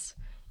of us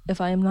if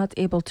I am not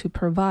able to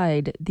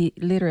provide the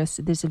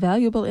Lyris this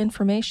valuable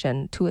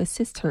information to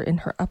assist her in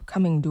her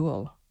upcoming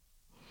duel.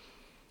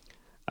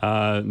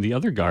 The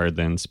other guard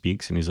then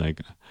speaks, and he's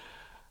like,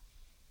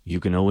 you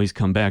can always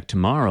come back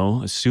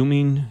tomorrow,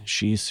 assuming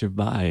she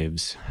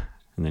survives.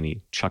 And then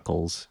he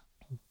chuckles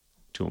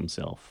to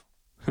himself.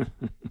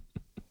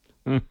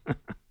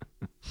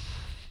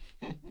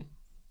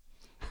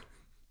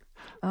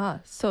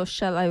 So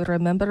shall I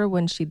remember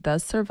when she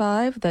does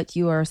survive that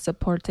you are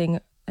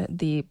supporting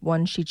the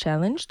one she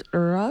challenged,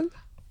 Urag?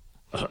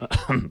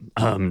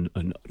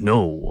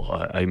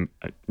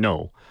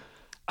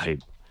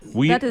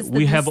 We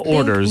have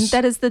orders.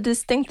 That is the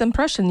distinct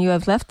impression you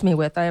have left me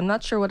with. I am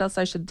not sure what else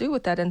I should do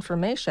with that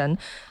information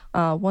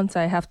once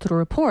I have to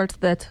report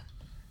that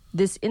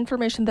this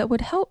information that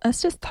would help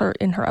assist her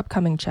in her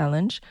upcoming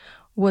challenge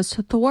was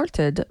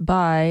thwarted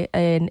by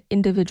an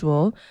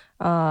individual,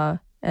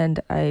 and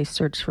I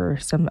search for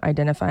some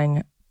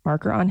identifying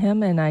marker on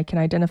him, and I can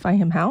identify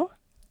him how?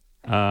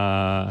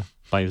 By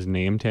his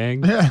name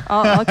tag.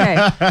 Oh,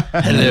 okay.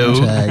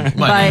 Hello,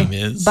 my name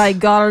is... By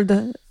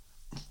Guard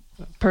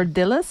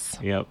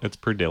Perdillus? Yep, it's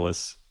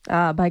Perdillus.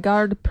 By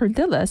Guard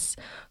Perdillus,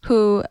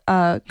 who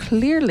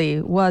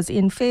clearly was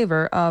in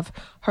favor of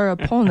her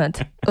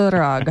opponent,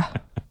 Urag.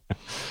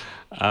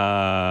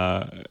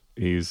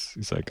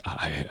 He's like,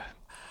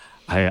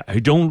 I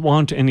don't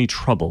want any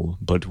trouble,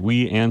 but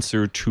we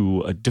answer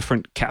to a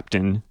different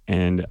captain,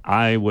 and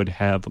I would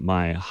have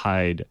my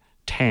hide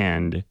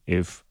tanned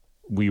if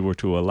we were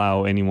to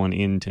allow anyone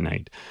in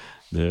tonight.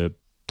 The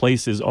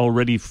place is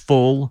already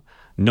full.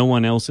 No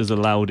one else is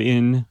allowed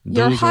in.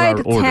 Your Those are our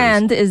hide orders.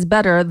 tanned is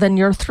better than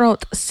your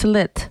throat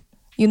slit.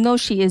 You know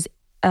she is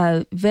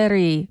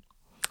very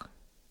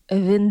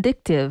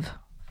vindictive.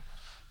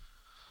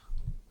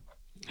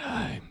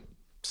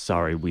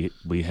 Sorry,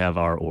 we have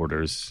our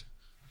orders.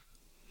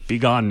 Be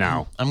gone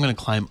now. I'm going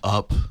to climb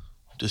up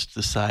just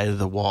the side of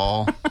the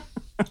wall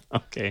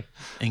Okay.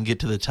 and get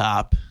to the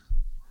top.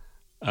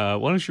 Why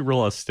don't you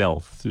roll a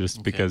stealth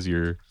just because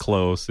you're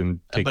close and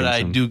taking But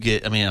I some... do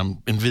get,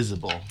 I'm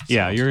invisible.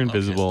 Yeah, you're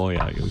invisible.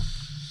 Okay. Yeah.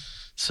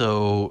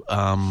 So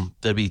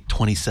that'd be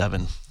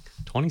 27.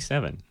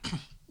 27.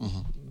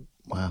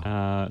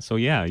 Wow. So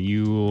yeah,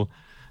 you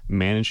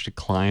managed to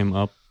climb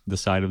up the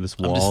side of this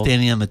wall. I'm just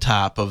standing on the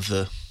top of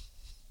the,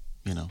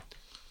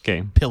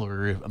 Okay.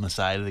 pillar on the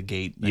side of the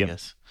gate, I Yep.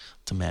 guess.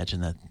 Let's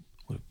imagine that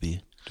would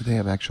be. Do they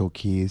have actual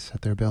keys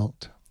at their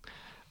belt?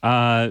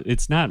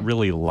 It's not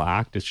really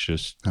locked. It's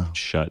just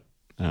shut.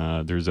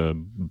 There's a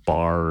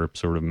bar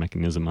sort of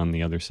mechanism on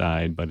the other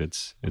side, but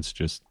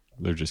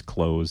they're just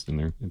closed,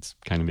 and it's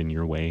kind of in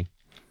your way.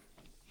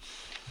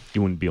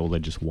 You wouldn't be able to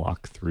just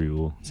walk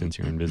through since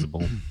you're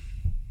invisible.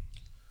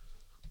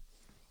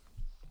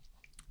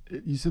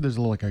 You said there's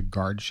like a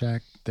guard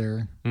shack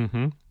there.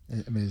 Mm-hmm.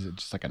 I mean, is it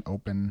just like an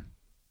open?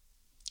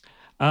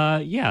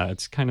 Yeah,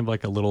 it's kind of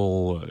like a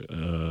little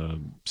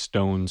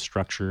stone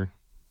structure,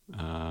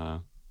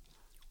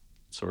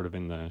 sort of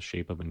in the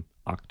shape of an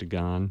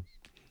octagon.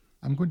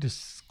 I'm going to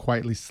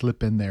quietly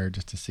slip in there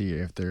just to see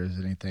if there's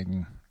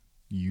anything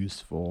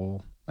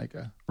useful, like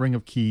a ring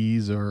of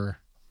keys or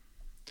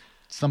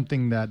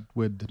something that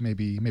would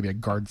maybe a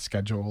guard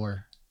schedule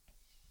or.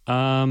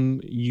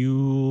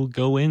 You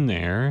go in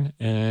there,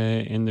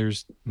 and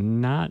there's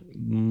not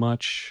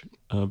much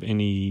of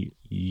any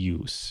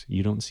use.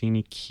 You don't see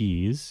any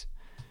keys.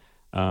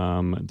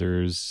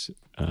 There's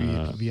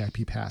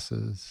VIP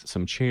passes,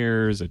 some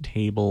chairs, a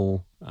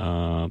table,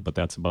 but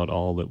that's about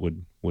all that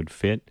would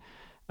fit.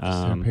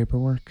 Is there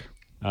paperwork?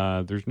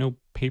 There's no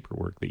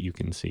paperwork that you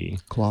can see.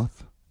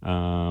 Cloth?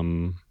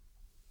 No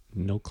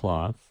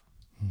cloth.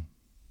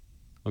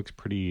 Looks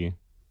pretty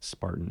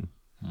Spartan.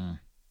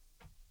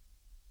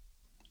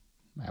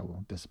 I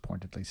will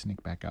disappointedly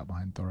sneak back out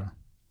behind Thora.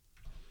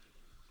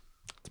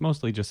 It's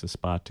mostly just a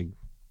spot to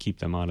keep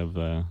them out of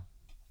out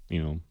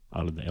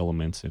of the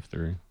elements, if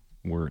there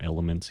were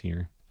elements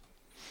here.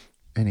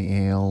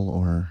 Any ale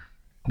or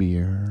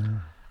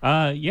beer?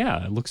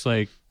 Yeah, it looks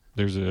like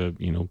there's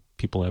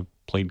people have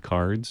played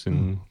cards,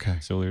 and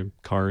so there are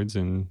cards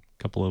and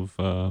a couple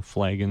of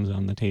flagons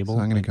on the table.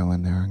 So I'm going to go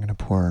in there. I'm going to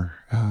pour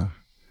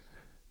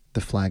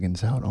the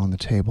flagons out on the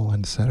table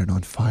and set it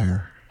on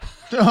fire.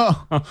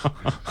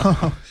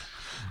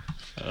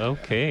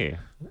 Okay,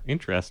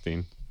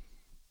 interesting.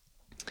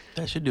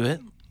 That should do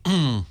it.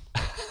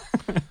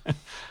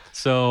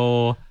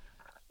 So,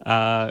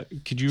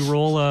 could you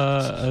roll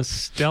a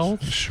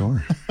stealth?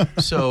 Sure.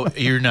 So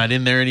you're not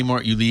in there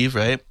anymore. You leave,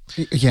 right?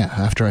 Yeah,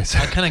 after I I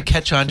said. kind of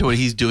catch on to what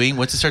he's doing.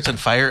 Once it starts on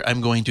fire,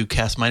 I'm going to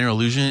cast Minor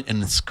Illusion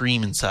and then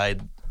scream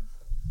inside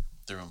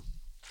the room.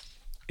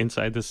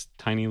 Inside this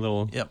tiny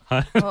little Yep.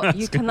 hut? Well,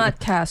 you cannot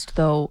cast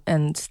though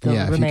and still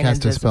Yeah, if you remain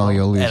cast a invisible. spell,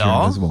 you'll lose At your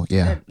all? invisible.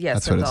 Yeah, Yes,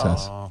 that's what it at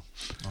says. Oh,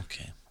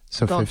 okay.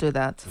 So Don't do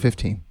that.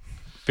 15.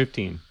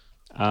 15.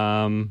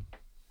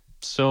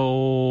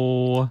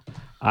 So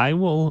I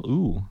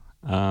will.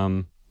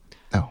 Oh,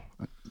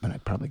 but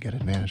I'd probably get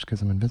advantage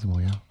because I'm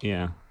invisible. Yeah.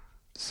 Yeah.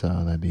 So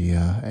that'd be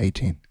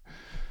 18.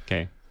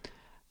 Okay.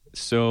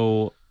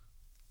 So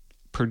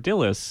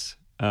Perdilis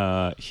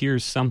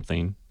hears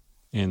something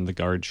in the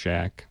guard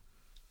shack,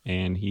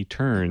 and he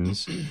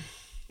turns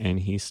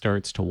and he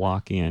starts to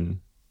walk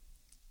in.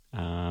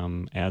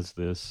 As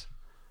this,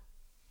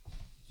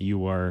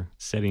 you are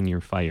setting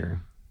your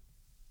fire.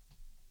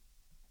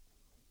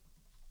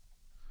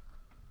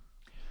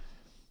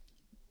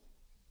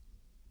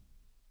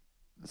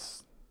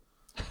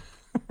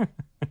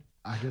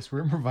 I guess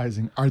we're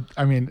improvising. Are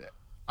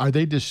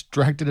they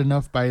distracted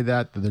enough by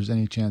that there's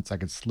any chance I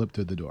could slip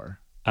through the door?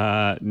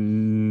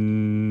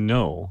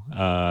 No.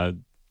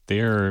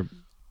 They're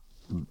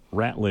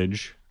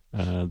Ratledge,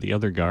 the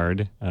other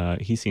guard.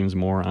 He seems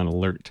more on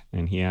alert,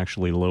 and he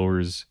actually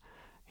lowers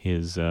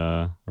his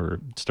or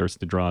starts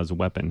to draw his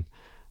weapon,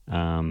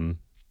 and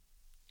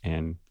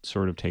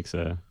sort of takes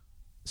a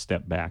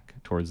step back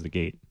towards the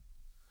gate.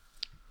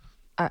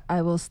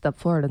 I will step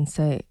forward and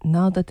say,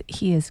 now that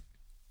he is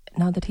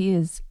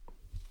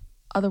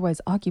otherwise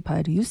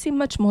occupied, you seem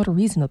much more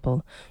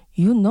reasonable.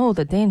 You know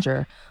the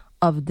danger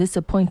of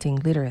disappointing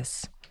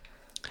Lyris.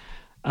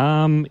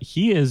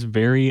 He is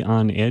very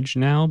on edge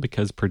now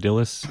because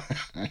Perdilis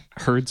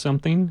heard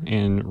something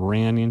and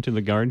ran into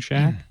the guard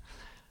shack.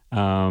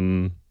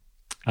 I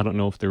don't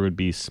know if there would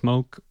be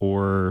smoke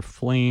or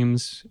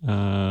flames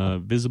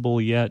visible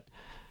yet,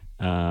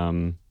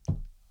 but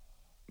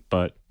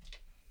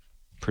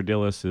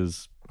Perdilis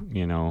is,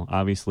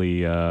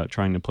 obviously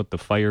trying to put the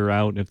fire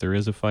out if there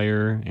is a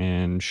fire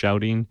and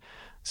shouting.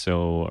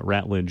 So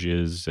Ratledge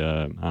is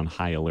on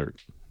high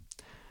alert.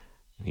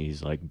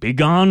 He's like,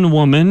 "Begone,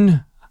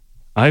 woman.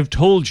 I've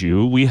told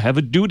you we have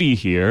a duty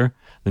here,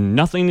 and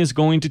nothing is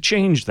going to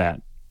change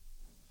that."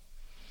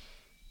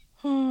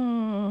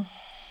 Oh,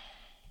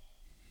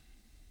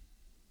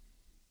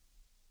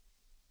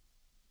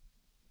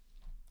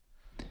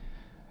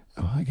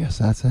 I guess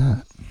that's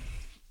that.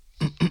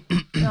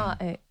 No,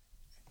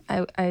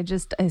 I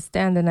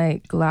stand and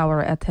I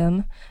glower at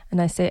him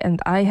and I say,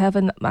 and I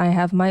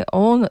have my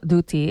own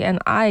duty and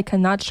I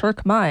cannot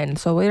shirk mine.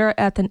 So we're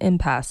at an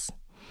impasse.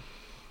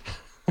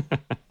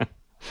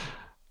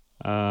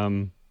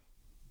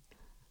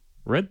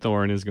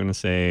 Redthorn is going to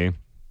say,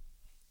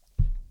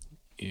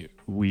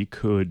 "We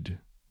could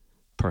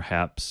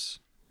perhaps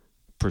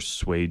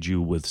persuade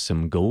you with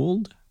some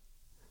gold."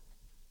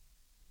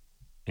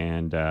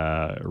 And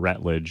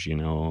Ratledge,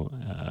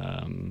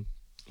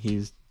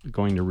 he's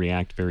going to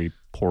react very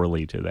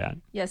poorly to that.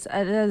 Yes,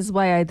 that is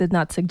why I did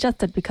not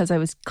suggest it, because I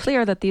was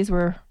clear that these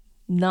were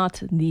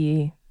not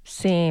the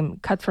same,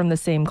 cut from the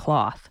same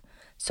cloth.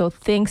 So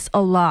thanks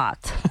a lot.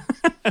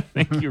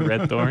 Thank you,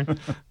 Redthorn.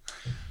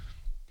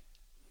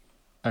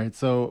 All right,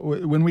 so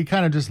when we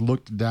kind of just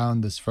looked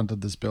down this front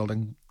of this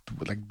building,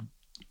 like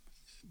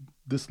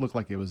this looked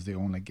like it was the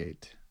only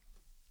gate.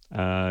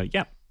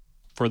 Yeah,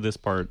 for this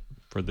part,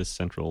 for this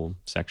central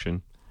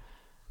section.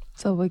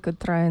 So we could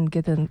try and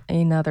get in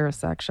another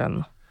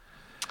section.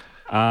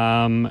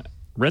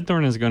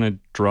 Redthorn is going to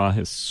draw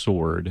his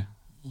sword.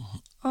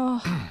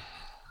 Oh,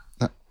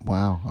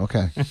 Wow.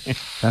 Okay.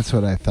 That's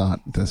what I thought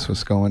this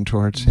was going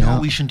towards. No, Yeah.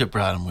 we shouldn't have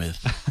brought him with.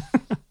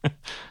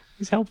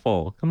 He's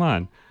helpful. Come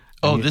on.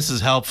 Oh, this is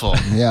helpful.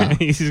 Yeah.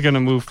 He's going to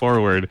move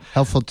forward,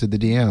 Helpful to the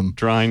DM.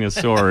 drawing his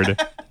sword.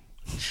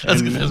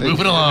 Let's move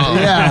it along.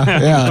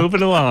 Yeah.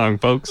 Moving along,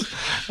 folks.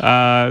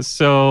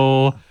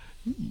 So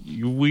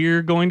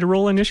we're going to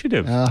roll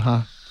initiative.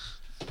 Uh-huh.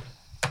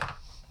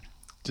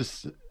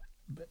 Just,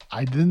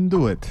 I didn't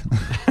do it.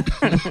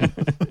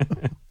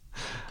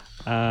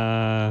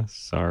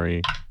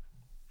 Sorry.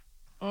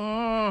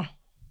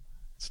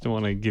 Just don't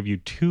want to give you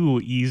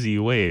two easy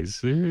ways.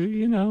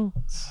 You're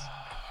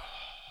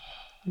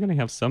going to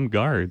have some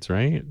guards,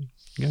 right?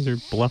 You guys are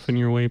bluffing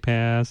your way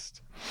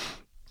past.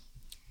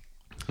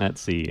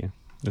 Let's see.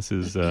 This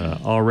is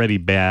already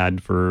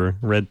bad for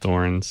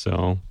Redthorn,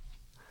 so...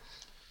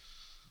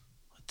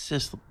 Let's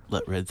just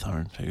let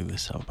Redthorn figure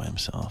this out by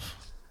himself.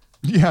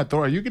 Yeah,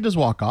 Thor, you could just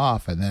walk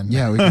off and then.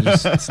 Yeah, we can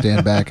just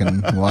stand back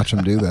and watch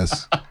him do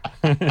this.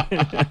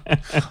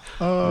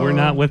 We're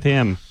not with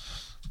him.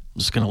 I'm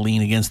just going to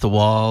lean against the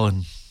wall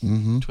and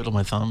twiddle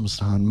my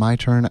thumbs. On my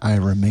turn, I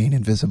remain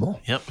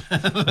invisible. Yep.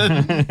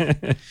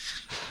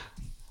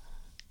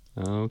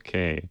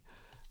 Okay.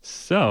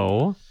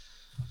 So...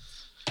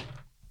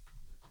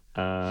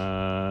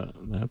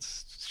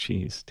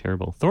 Jeez,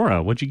 terrible.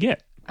 Thora, what'd you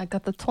get? I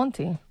got the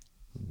 20.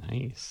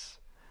 Nice.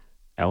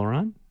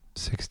 Elron?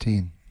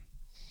 16.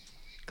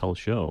 Cull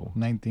Show.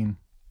 19.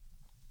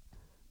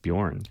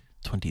 Bjorn.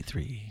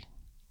 23.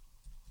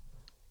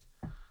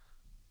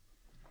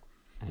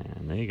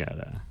 And they got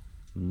a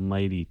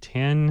mighty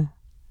 10.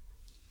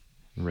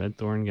 Red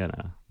Thorn got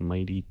a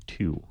mighty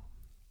 2.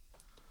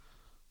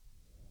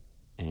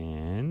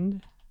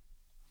 And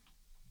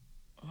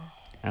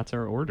that's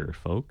our order,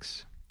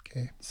 folks.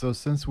 Okay. So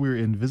since we're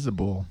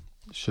invisible,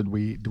 do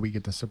we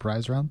get the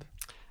surprise round?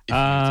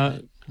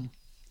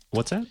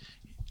 What's that?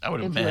 I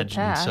would If you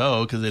imagine attack.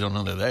 so, because they don't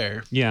know they're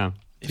there. Yeah.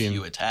 If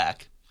you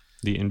attack.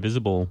 The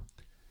invisible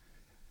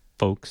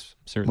folks,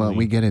 certainly. Well,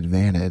 we get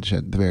advantage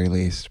at the very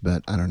least,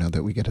 but I don't know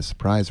that we get a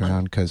surprise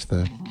round because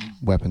the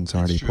weapon's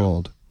already true.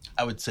 pulled.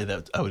 I would say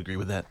that. I would agree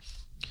with that.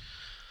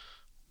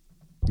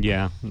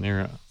 Yeah,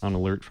 they're on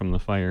alert from the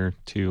fire,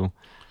 too.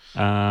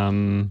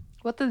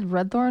 What did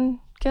Redthorn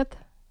get?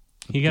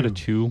 He got a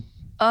 2.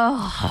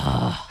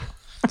 Oh,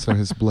 So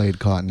his blade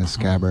caught in his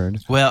scabbard.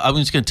 Well, I'm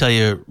just going to tell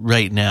you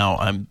right now.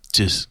 I'm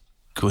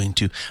going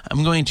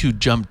to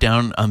jump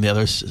down on the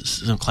other,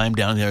 climb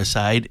down the other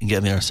side and get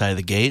on the other side of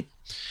the gate.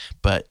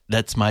 But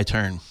that's my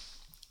turn.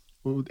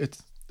 Well,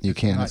 You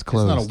can't. not, It's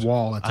closed. It's not a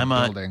wall. It's I'm a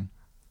on- building.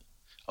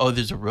 Oh,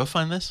 there's a roof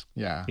on this?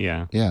 Yeah.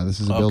 Yeah. Yeah, this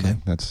is a Okay.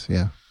 building. That's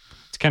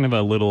It's kind of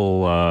a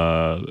little,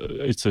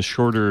 it's a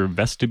shorter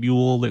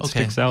vestibule that Okay,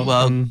 sticks out.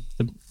 well- From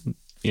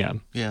yeah.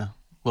 Yeah.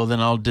 Well, then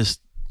I'll just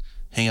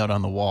hang out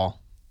on the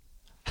wall.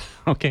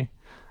 Okay.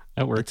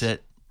 That works.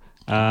 That's it.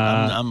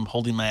 I'm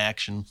holding my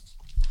action.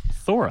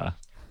 Thora.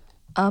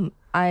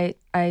 I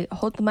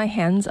hold my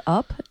hands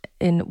up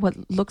in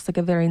what looks like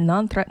a very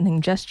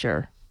non-threatening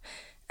gesture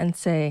and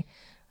say,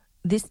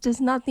 "This does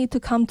not need to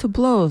come to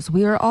blows.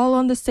 We are all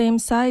on the same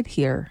side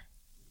here."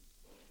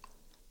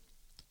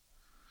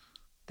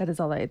 That is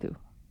all I do.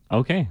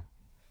 Okay.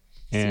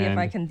 See if And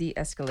I can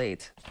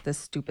de-escalate this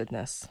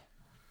stupidness.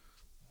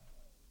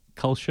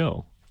 Cull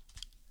Show.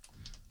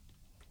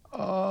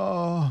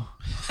 Oh.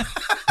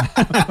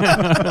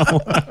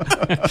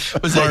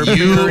 Was that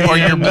you or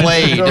your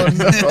blade?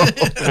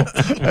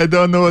 I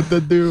don't know what to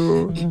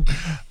do.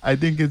 I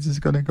think it's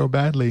just going to go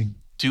badly.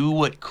 Do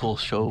what Cool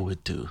Show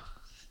would do.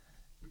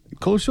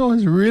 Kosho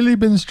has really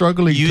been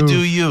struggling You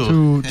do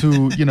you.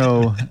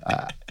 to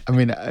I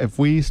mean, if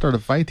we start a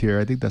fight here,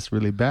 I think that's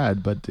really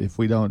bad. But if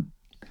we don't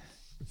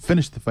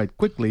finish the fight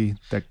quickly,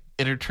 that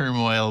Inner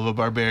turmoil of a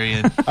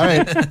barbarian. all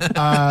right.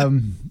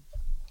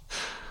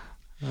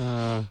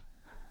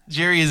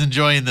 Jerry is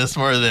enjoying this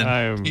more than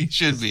I'm- he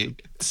should be.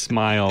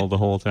 Smile the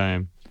whole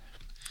time.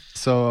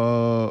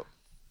 So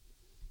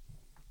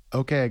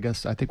okay,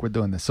 I think we're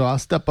doing this. So I'll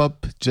step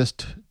up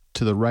just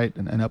to the right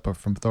and up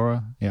from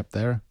Thora. Yep,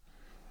 there.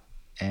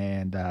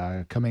 And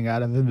coming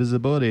out of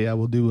invisibility, I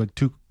will do like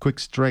 2 quick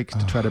strikes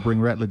to try to bring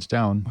Ratledge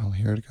down. well.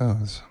 Here it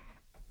goes.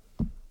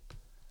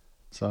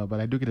 So, but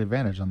I do get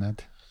advantage on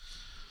that.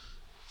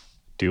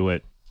 Do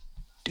it.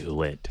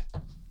 Do it.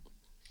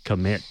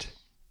 Commit.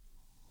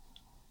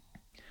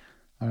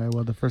 All right.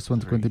 Well, the first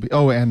one's going to be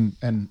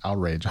and I'll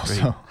rage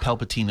Great also.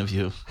 Palpatine of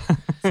you.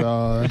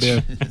 So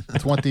the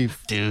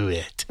 24 Do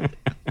it.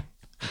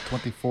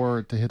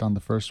 to hit on the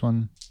first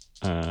one,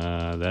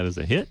 That is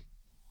a hit.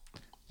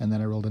 and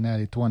then I rolled a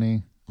natty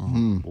 20.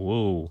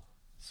 Whoa.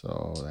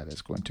 So that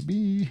is going to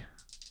be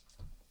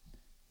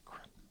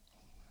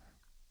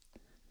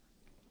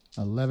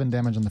 11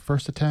 damage on the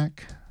first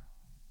attack.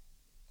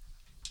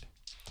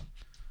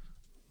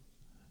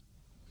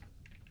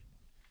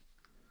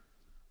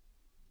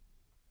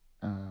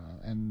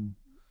 And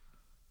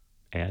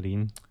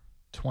Adding.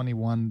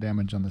 21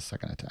 damage on the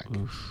second attack.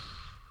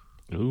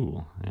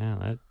 Ooh, yeah,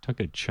 that took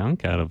a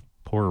chunk out of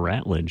poor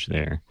Ratledge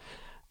there.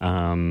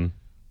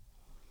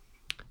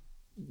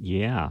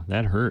 Yeah,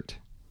 that hurt.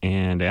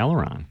 And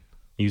Aileron,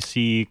 you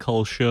see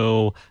Cull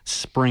Show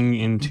spring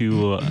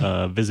into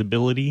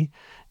visibility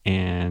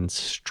and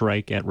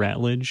strike at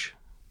Ratledge.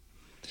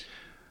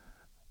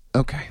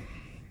 Okay.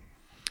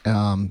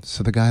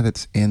 So the guy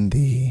that's in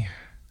the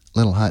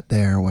little hut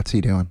there, what's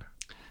he doing?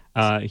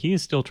 He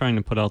is still trying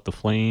to put out the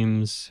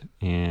flames,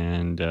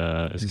 and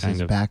is Is kind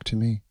his of back to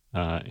me?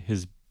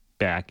 his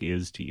back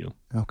is to you.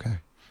 Okay.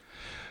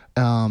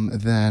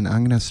 Then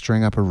I'm going to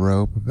string up a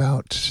rope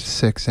about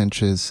 6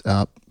 inches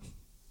up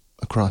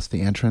across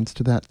the entrance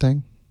to that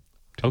thing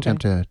to Okay.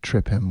 attempt to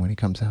trip him when he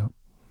comes out.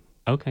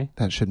 Okay,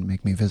 That shouldn't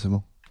make me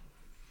visible.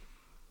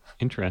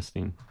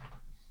 interesting.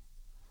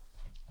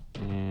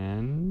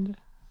 And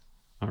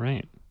all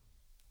right.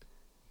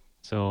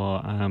 So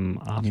I'm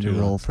off Need to to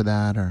roll for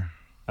that, or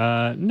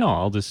No,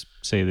 I'll just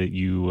say that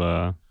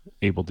you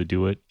able to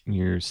do it.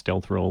 Your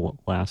stealth roll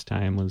last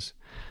time was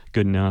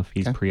good enough.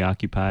 He's Okay.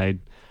 preoccupied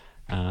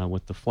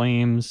with the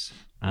flames.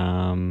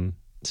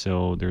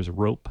 So there's a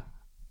rope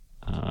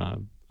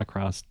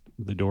across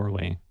the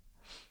doorway.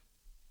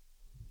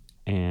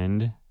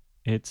 And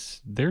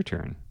it's their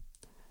turn.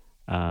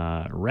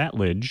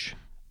 Ratledge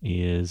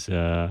is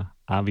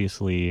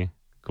obviously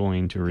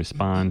going to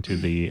respond to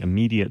the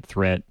immediate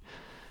threat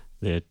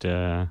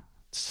that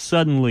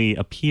suddenly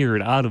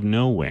appeared out of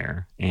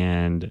nowhere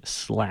and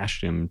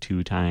slashed him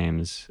 2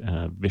 times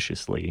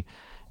viciously.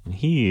 And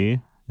he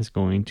is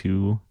going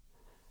to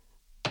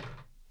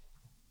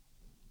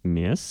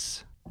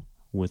miss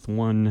with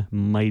one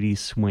mighty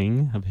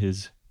swing of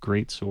his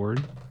great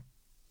sword.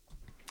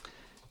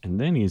 And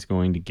then he's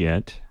going to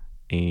get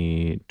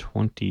a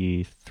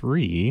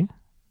 23.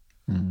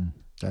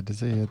 That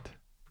is it.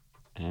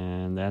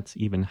 And that's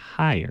even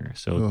higher.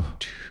 So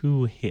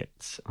 2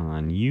 hits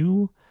on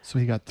you. So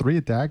he got 3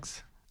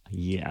 attacks.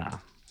 Yeah.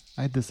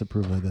 I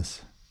disapprove of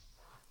this.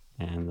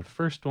 And the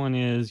first one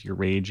is you're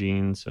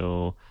raging.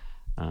 So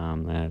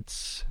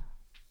that's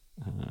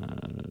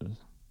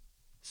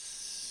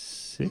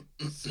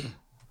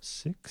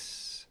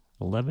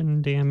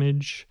 11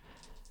 damage.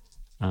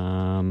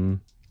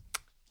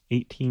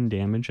 18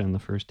 damage on the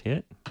first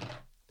hit.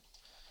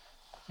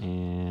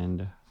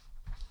 And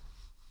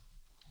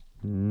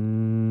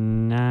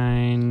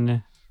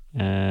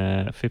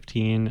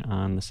 15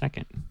 on the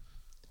second.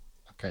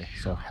 Okay,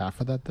 so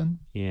half of that then?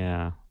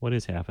 Yeah. What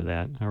is half of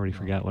that? I already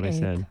forgot what I 8.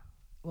 said.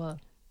 Well,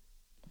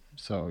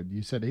 So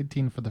you said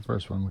 18 for the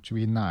first one, which would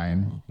be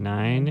 9.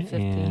 9 15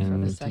 for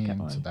and the second 15,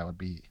 one. so that would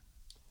be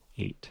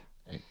 8.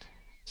 8.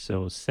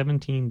 So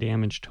 17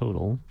 damage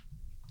total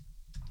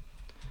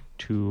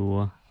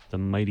to the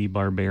mighty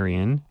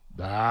barbarian.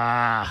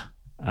 Ah!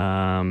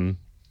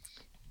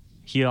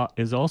 He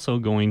is also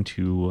going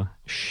to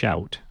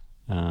shout.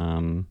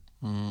 And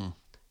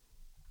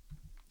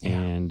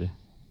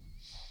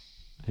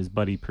his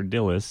buddy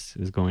Perdillus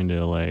is going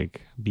to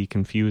be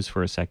confused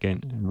for a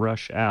second and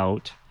rush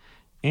out,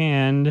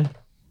 and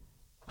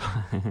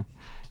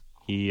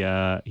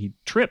he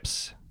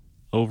trips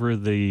over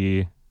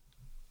the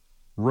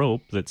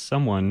rope that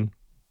someone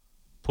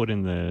put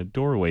in the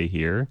doorway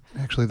here.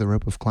 Actually, the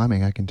rope of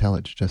climbing, I can tell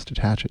it to just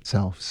attach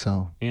itself,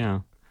 so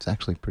Yeah. it's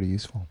actually pretty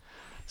useful.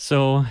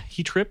 So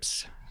he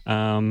trips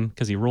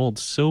because he rolled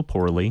so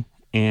poorly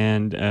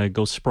and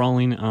goes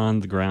sprawling on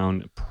the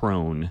ground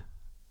prone.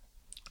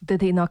 did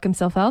he knock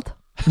himself out?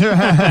 He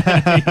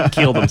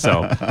killed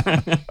himself.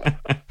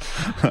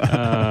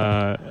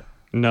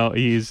 No,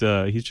 he's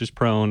just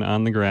prone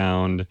on the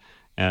ground,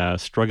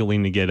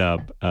 struggling to get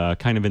up,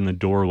 kind of in the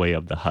doorway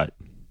of the hut.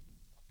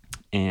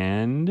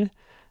 And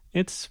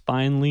it's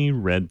finally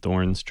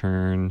Redthorn's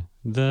turn,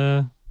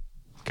 the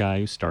guy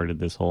who started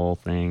this whole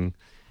thing.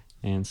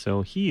 And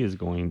so he is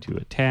going to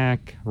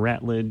attack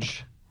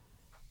Ratledge,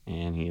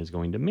 and he is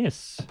going to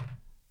miss,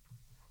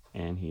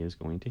 and he is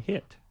going to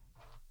hit.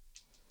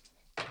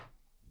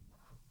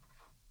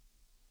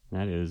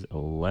 That is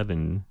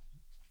 11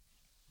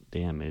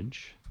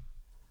 damage.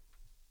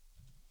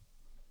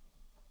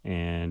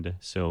 And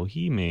so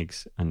he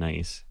makes a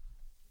nice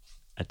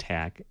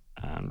attack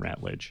on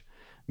Ratledge.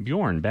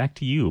 Bjorn, back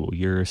to you.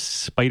 You're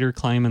spider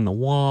climbing the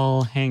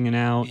wall, hanging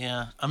out.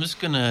 Yeah, I'm just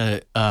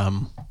gonna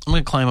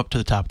climb up to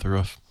the top of the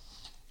roof.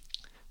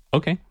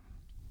 Okay.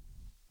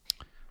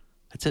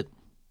 That's it.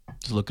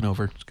 Just looking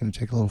over. It's going to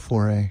take a little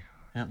foray.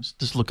 Yeah,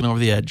 just looking over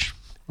the edge.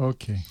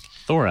 Okay.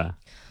 Thora,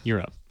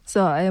 you're up.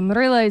 So I am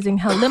realizing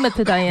how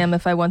limited I am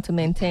if I want to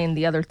maintain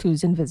the other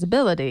two's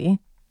invisibility,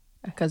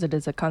 because it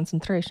is a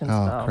concentration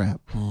spell. Oh,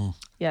 crap.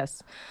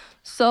 Yes.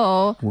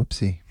 So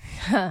Whoopsie.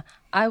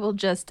 I will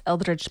just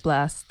Eldritch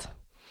Blast.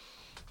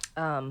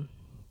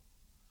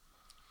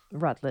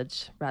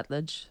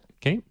 Ratledge,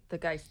 Okay. the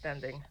guy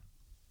standing.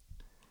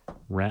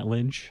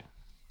 Ratledge,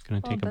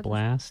 gonna take a that-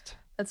 blast.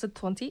 That's a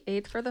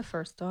 28 for the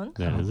first one,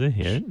 That is a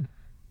hit.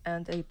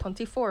 and a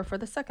 24 for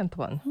the second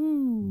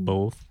one.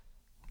 Both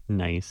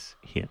nice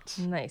hits.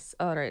 Nice.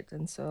 All right,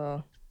 and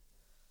so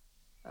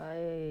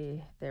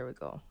there we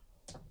go.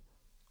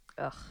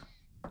 Ugh.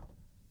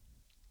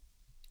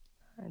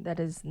 And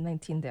that is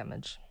 19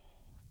 damage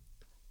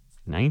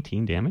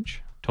 19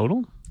 damage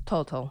total.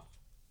 total.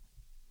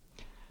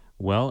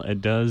 Well, it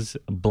does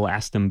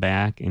blast him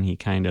back, and he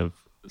kind of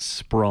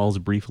sprawls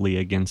briefly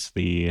against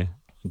the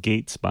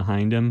gates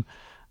behind him,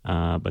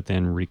 but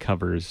then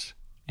recovers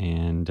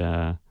and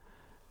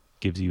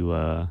gives you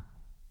a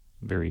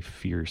very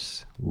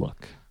fierce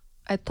look.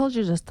 I told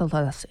you just to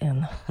let us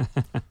in.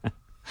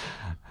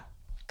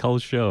 Cull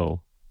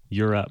Show,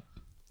 you're up.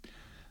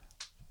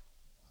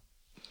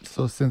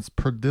 So since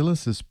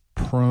Perdillus is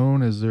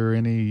prone, is there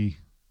any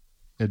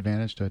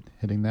advantage to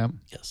hitting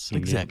them? Yes,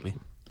 exactly.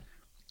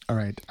 All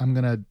right, I'm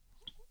gonna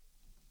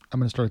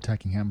start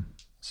attacking him.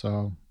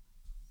 So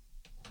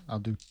I'll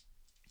do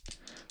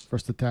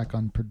first attack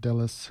on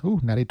Perdillus. Ooh,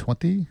 natty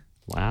 20.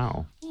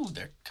 Wow. Ooh,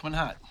 they're coming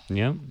hot.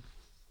 Yep.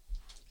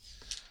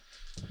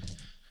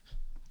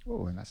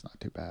 Oh, and that's not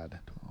too bad.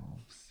 12,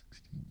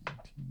 16,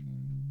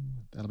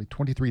 18. That'll be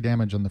 23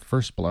 damage on the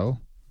first blow.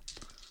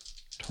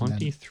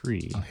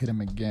 23. I'll hit him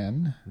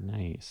again.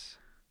 Nice.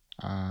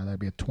 That'd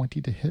be a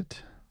 20 to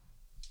hit.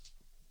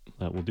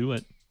 That will do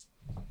it.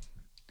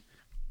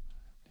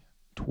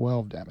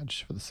 12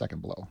 damage for the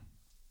second blow.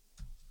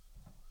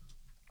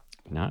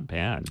 Not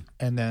bad.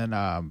 And then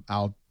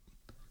I'll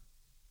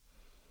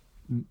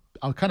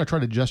kind of try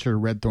to gesture to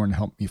Redthorn to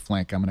help me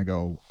flank. I'm going to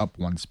go up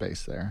one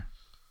space there.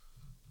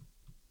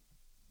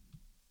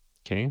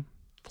 Okay.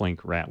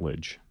 Flank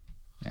Ratledge.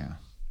 Yeah.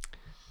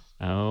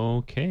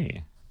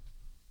 Okay.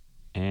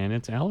 And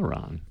it's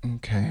Aileron.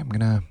 Okay, I'm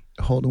gonna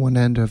hold one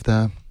end of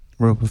the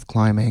rope of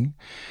climbing.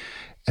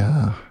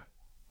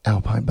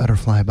 Alpine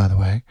butterfly, by the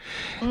way,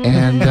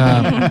 and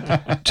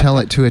tell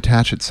it to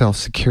attach itself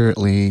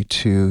securely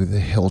to the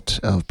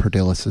hilt of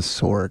Perdilis'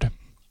 sword.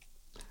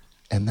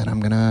 And then I'm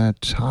going to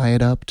tie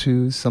it up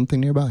to something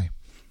nearby.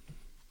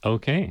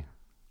 Okay.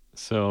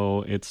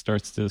 So it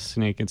starts to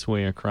snake its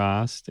way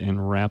across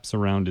and wraps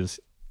around his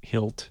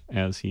hilt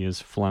as he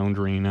is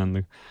floundering on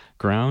the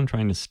ground,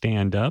 trying to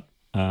stand up,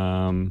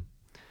 and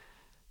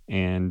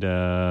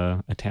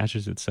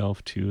attaches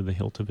itself to the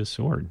hilt of his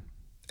sword.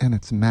 And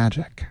it's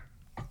magic.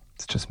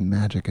 It's just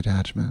magic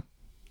attachment.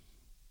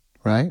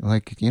 Right?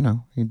 Like,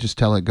 you just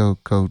tell it, go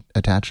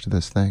attach to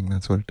this thing.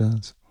 That's what it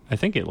does. I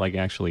think it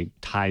actually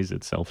ties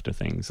itself to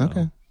things. Though,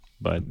 okay.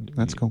 But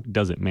that's cool.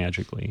 Does it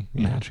magically.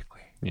 Yeah.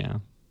 Magically. Yeah.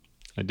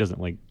 It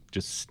doesn't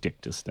just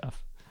stick to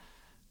stuff.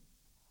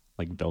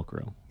 Like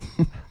Velcro.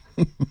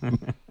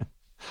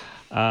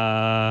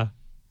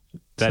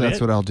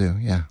 That's what I'll do.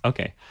 Yeah.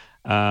 Okay.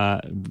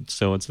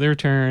 So it's their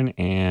turn,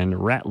 and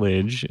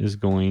Ratledge is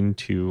going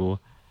to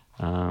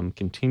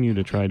continue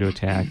to try to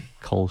attack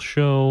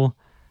Kulsho,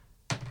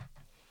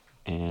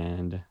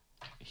 and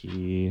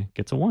he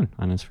gets a 1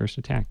 on his first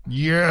attack.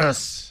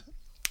 Yes!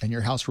 And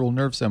your house rule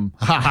nerfs him.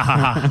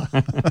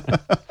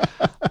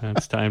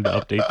 It's time to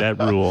update that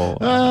rule.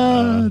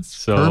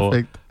 So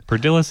perfect.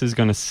 Perdilis is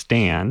going to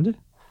stand,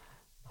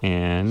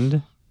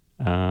 and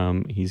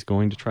he's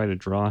going to try to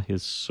draw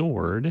his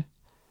sword,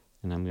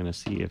 and I'm going to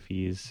see if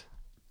he's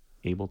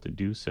able to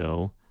do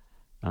so.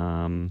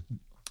 And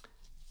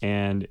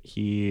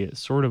he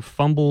sort of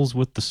fumbles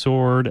with the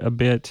sword a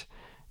bit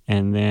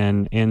and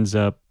then ends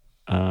up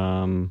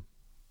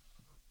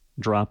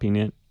dropping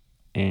it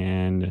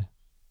and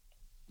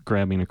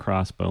grabbing a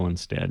crossbow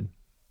instead.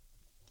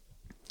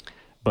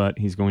 But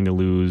he's going to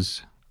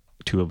lose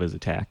 2 of his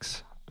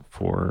attacks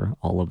for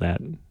all of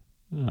that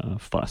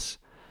fuss.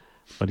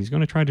 But he's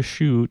going to try to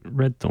shoot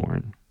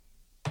Redthorn.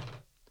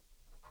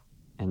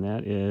 And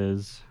that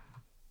is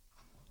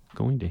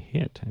going to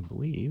hit, I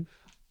believe.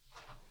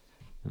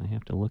 And I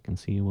have to look and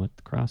see what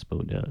the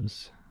crossbow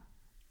does.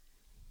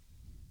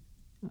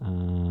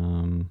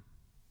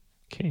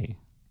 Okay.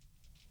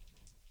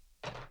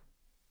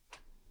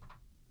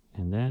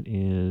 And that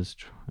is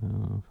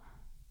 12.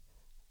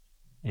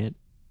 It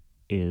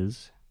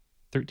is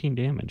 13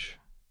 damage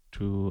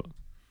to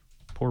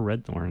poor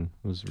Redthorn,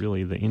 who's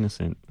really the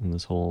innocent in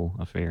this whole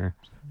affair.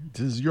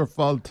 This is your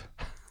fault.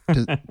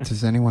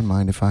 Does anyone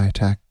mind if I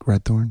attack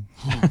Redthorn?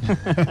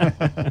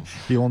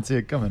 He won't see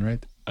it coming,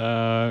 right?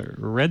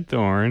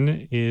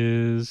 Redthorn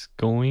is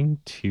going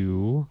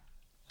to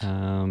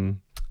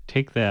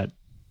take that,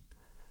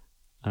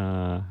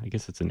 I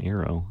guess it's an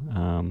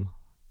arrow,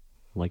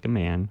 like a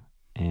man,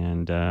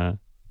 and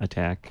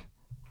attack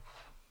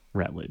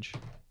Ratledge.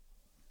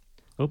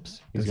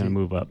 Oops, he's going to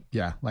move up.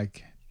 Yeah,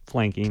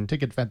 flanking.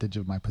 Take advantage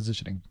of my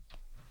positioning.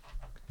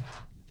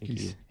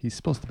 He's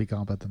supposed to be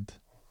competent.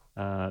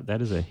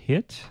 That is a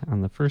hit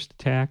on the first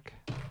attack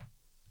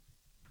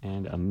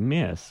and a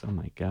miss, oh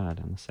my god,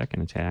 on the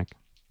second attack.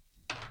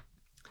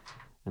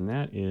 And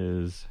that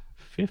is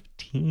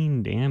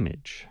 15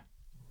 damage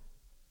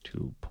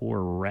to poor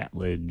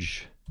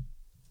Ratledge.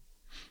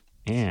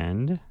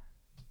 And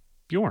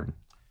Bjorn.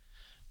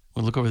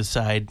 We'll look over the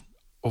side,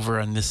 over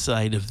on this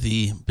side of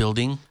the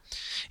building.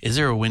 Is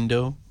there a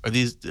window? Are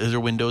there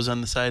windows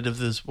on the side of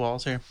this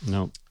walls here?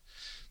 No. Of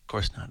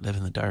course not. Live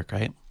in the dark,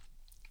 right?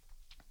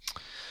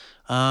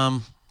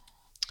 Well,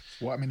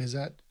 I mean, is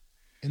that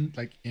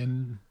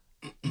in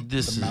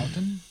this the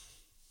mountain?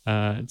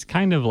 It's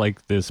kind of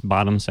like this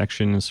bottom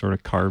section is sort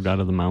of carved out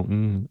of the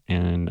mountain,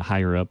 and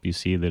higher up you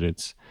see that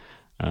it's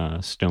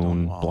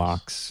stone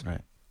blocks.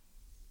 Right.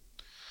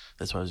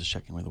 That's why I was just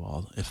checking where the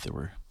wall, if there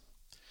were.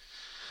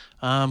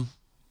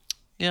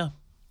 Yeah.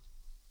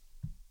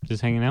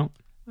 Just hanging out?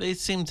 They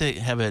seem to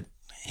have it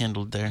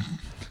handled there.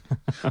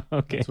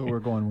 Okay. That's what we're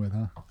going with,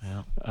 huh?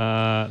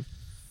 Yeah.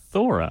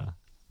 Thora,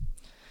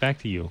 back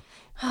to you.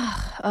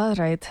 All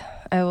right.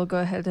 I will go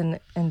ahead and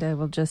I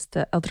will just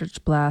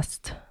Eldritch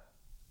Blast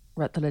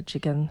Ratledge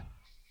again.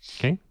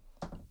 Okay.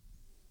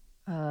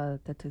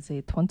 That is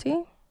a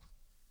 20.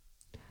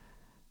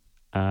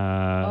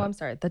 I'm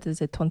sorry. That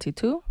is a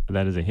 22.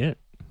 That is a hit.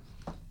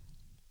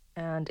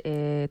 And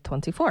a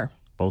 24.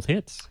 Both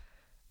hits.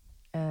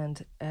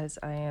 And as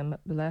I am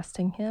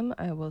blasting him,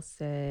 I will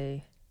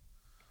say,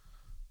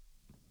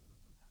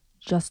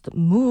 just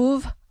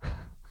move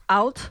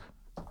out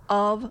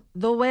of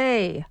the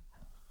way.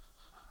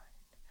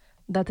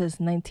 That is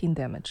 19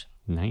 damage.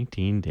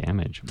 19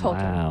 damage.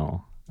 Total.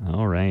 Wow.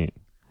 All right.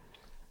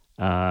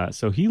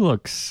 So he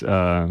looks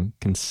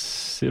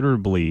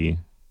considerably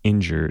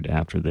injured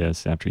after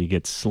this, after he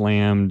gets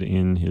slammed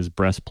in his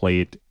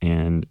breastplate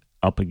and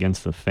up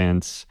against the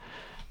fence.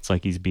 It's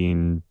like he's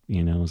being,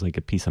 it's like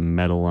a piece of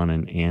metal on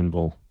an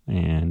anvil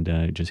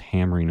and just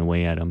hammering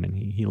away at him. And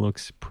he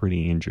looks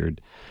pretty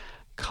injured.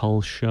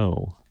 Cull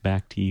Show,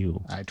 back to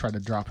you. I try to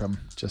drop him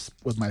just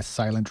with my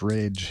silent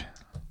rage.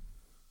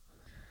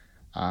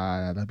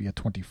 That'd be a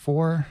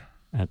 24.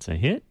 That's a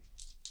hit.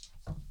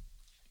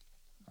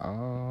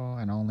 Oh,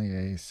 and only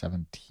a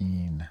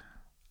 17.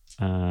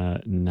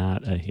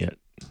 Not a hit.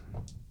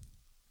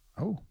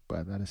 Oh,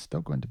 but that is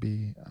still going to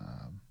be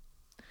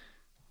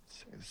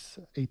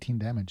 18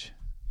 damage.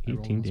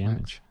 18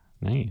 damage.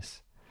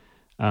 Nice.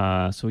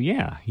 So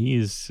yeah,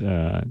 he's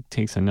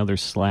takes another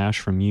slash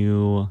from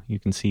you. You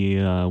can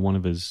see one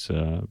of his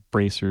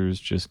bracers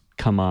just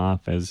come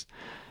off as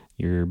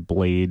your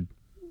blade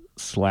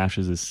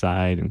slashes his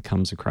side and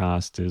comes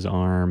across his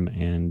arm,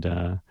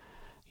 and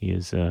he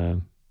is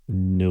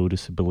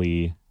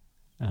noticeably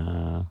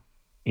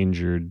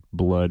injured,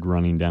 blood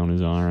running down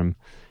his arm.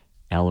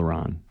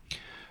 Aileron.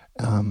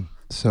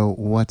 So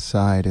what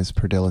side is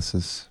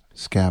Perdilis's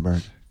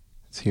scabbard?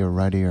 Is he a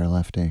righty or a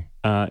lefty?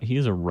 He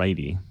is a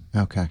righty.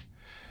 Okay.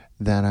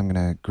 Then I'm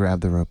going to grab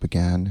the rope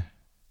again,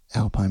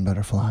 Alpine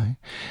Butterfly,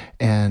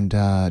 and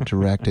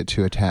direct it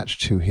to attach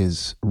to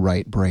his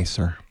right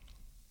bracer.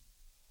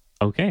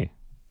 Okay.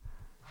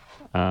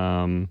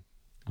 I'm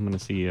going to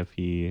see if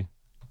he...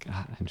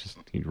 God,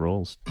 he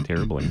rolls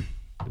terribly.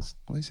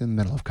 Well, he's in the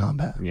middle of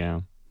combat.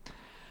 Yeah.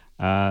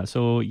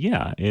 So,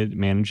 yeah, it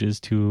manages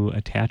to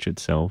attach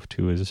itself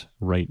to his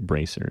right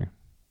bracer.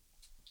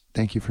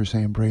 Thank you for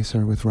saying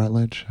bracer with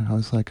Rutledge. I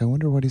was like, I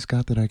wonder what he's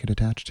got that I could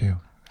attach to.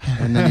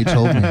 And then you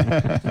told me.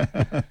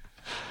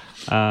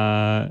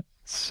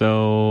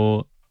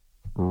 So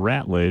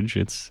Ratledge,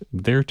 it's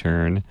their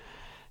turn.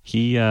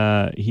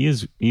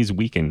 He's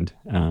weakened,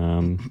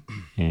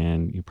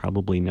 and you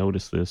probably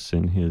noticed this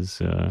in his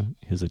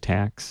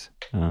attacks.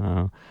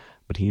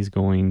 But he's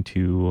going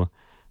to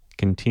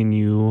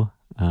continue.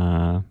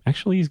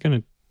 Actually, he's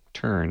going to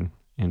turn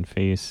and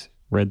face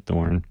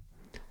Redthorn,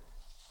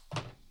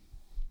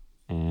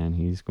 and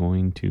he's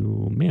going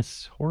to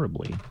miss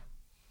horribly.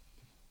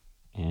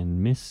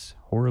 And miss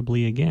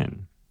horribly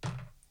again.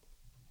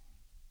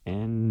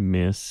 And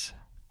miss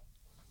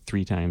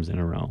 3 times in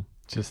a row.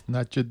 Just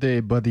not your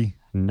day, buddy.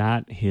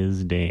 Not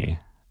his day.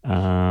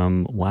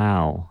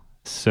 Wow.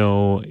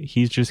 So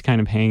he's just kind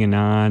of hanging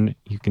on.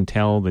 You can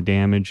tell the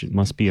damage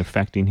must be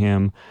affecting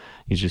him.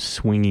 He's just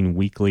swinging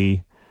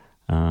weakly,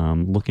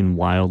 looking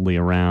wildly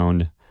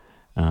around.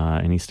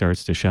 And he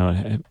starts to shout,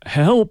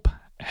 "Help!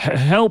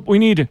 Help! We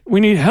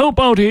need help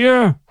out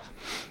here!"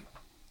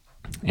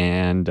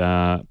 And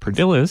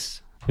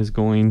Perdilis is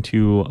going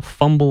to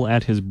fumble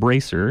at his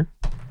bracer,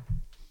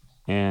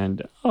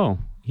 and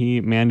he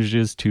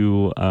manages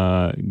to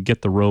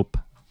get the rope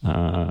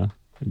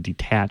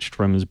detached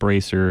from his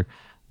bracer,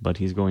 but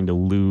he's going to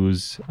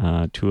lose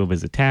 2 of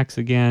his attacks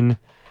again.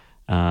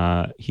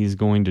 He's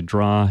going to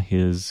draw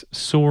his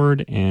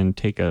sword and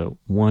take a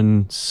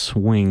 1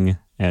 swing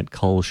at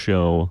Cull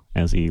Show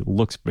as he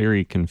looks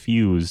very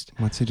confused.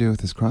 What's he do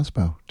with his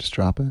crossbow? Just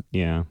drop it?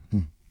 Yeah.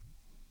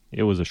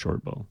 It was a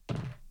short bow.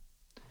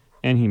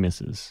 And he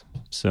misses.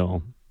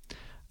 So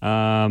we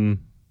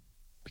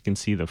can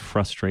see the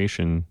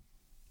frustration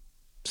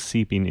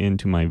seeping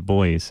into my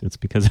voice. It's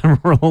because I'm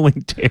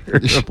rolling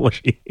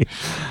terribly. You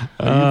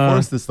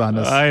forced this on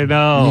us. I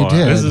know. You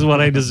did. This is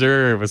what I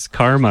deserve. It's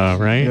karma,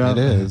 right? Yeah. It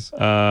is.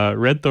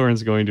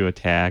 Redthorn's going to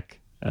attack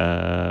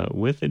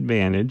with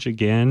advantage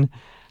again.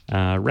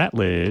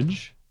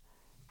 Ratledge.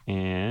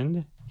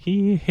 And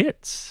he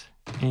hits.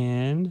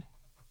 And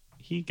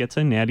he gets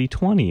a natty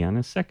 20 on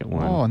his second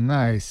one. Oh,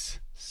 nice.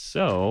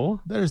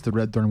 So, There's the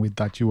Redthorn we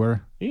thought you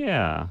were.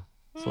 yeah.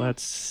 So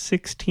that's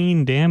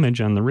 16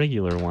 damage on the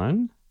regular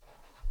one.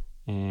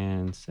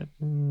 And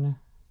 7.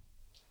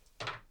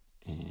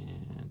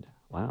 And,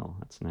 wow,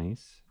 that's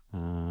nice.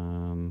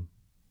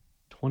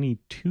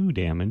 22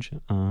 damage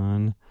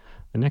on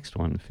the next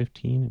one.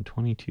 15 and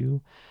 22.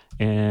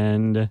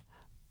 And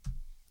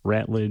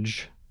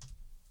Ratledge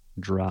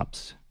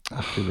drops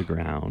to the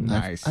ground.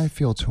 Nice. I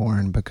feel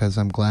torn because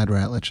I'm glad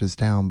Ratledge is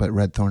down, but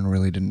Redthorn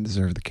really didn't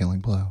deserve the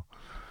killing blow.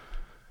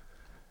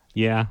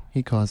 Yeah.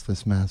 He caused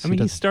this mess. I mean,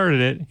 he started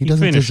it. He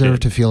doesn't finished deserve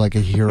it. to feel like a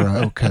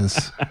hero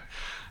because...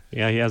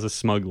 Yeah, he has a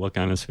smug look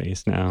on his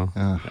face now.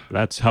 Ugh.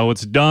 That's how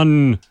it's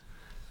done.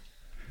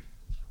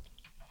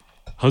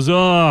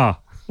 Huzzah!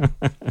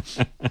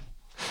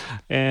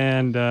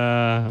 And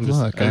I'm just,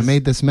 Look, I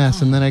made this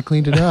mess and then I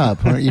cleaned it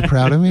up. Aren't you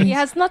proud of me? He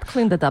has not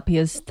cleaned it up. He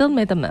has still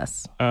made a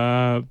mess.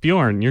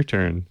 Bjorn, your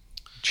turn.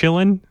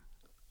 Chilling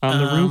on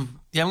the roof.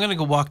 Yeah, I'm gonna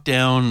go walk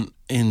down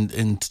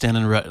and stand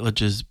on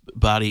Rutledge's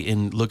body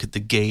and look at the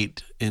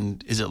gate.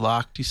 And is it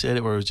locked? You said it,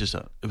 or it was just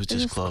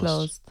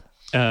closed.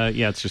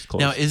 Yeah, it's just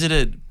closed. Now, is it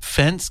a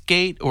fence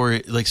gate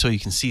or like so you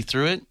can see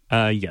through it?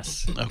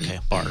 Yes. Okay,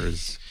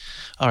 Bars.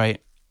 all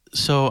right.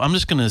 So I'm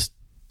just gonna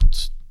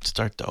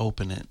start to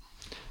open it.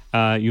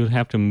 You would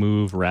have to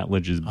move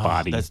Ratledge's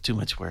body. That's too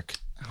much work.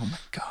 Oh my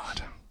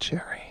God,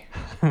 Jerry.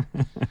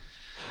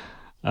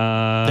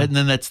 And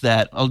then that's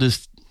that. I'll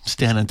just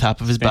stand on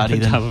top of his body. on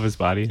Then top of his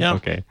body? Yeah.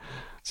 Okay.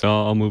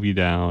 So I'll move you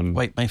down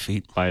wipe my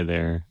feet. by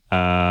there.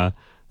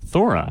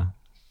 Thora,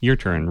 your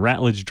turn.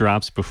 Ratledge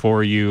drops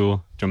before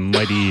you. A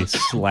mighty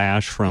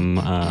slash from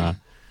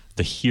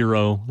the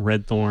hero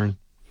Redthorn.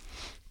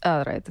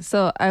 All right.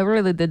 So I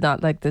really did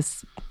not like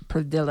this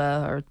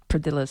Perdilla or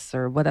Perdillus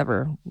or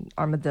whatever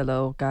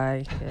armadillo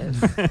guy is.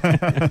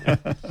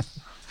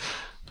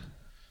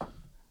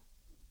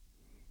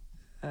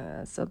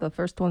 So the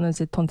first one is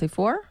a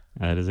 24.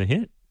 That is a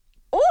hit.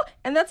 Oh,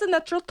 and that's a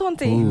natural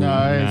 20. Ooh,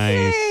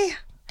 nice. Yay!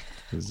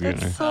 It's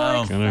It's so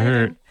Wow. exciting. gonna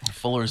hurt.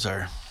 Fullers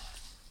are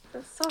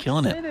It's so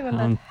Killing it. exciting when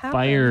On that happens.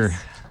 fire.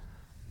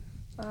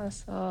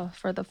 So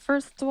for the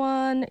first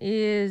one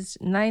is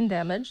 9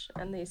 damage,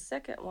 and the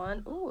second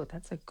one, ooh,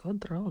 that's a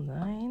good roll,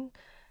 9.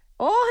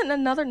 Oh, and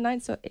another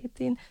 9, so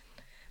 18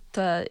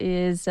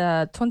 is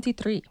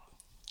 23.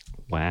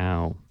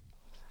 Wow.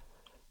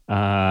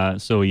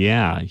 So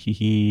yeah,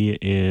 he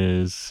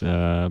is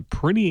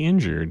pretty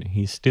injured.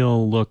 He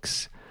still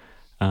looks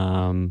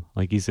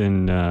like he's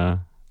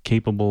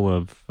capable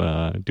of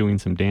doing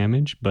some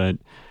damage, but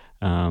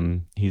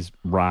he's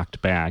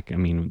rocked back. I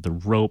mean, the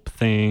rope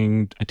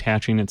thing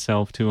attaching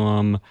itself to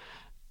him,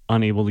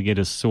 unable to get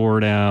his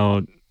sword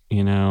out,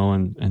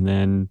 and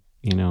then,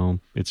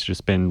 it's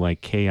just been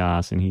like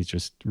chaos, and he's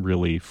just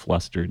really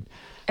flustered.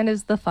 And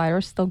is the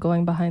fire still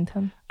going behind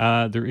him?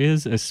 There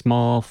is a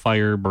small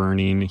fire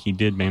burning. He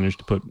did manage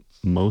to put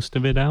most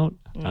of it out,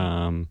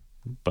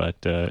 but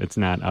it's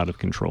not out of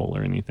control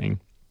or anything.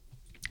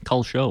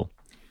 Call show.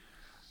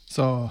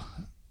 So,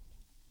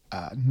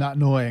 not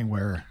knowing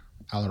where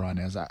Aileron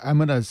is, I'm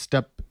going to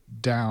step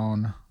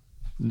down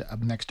up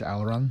next to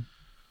Aileron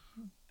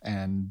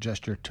and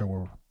gesture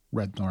to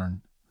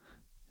Redthorn.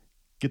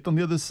 Get on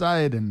the other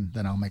side, and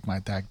then I'll make my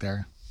attack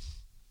there.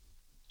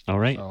 All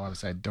right. So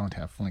obviously I don't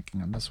have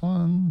flanking on this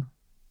one.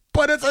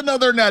 But it's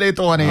another natty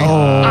 20.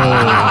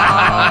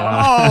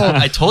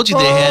 I told you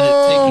they had it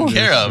taken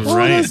care of.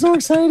 Right. That's so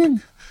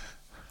exciting.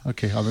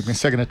 Okay, I'll make my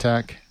second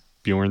attack.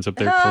 Bjorn's up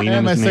there cleaning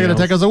And my his second nails.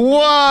 attack is a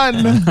 1.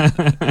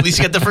 At least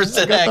you got the first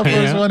attack. Got the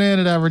first Yeah. one in,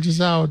 it averages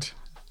out.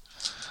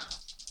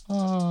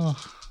 Oh.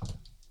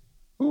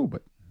 Ooh,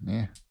 but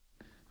yeah.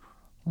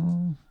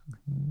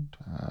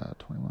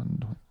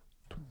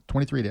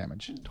 23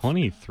 damage.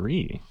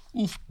 23.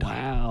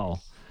 Wow.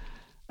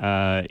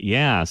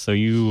 Yeah, so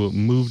you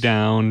move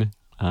down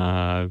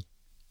one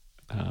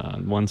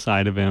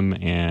side of him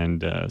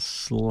and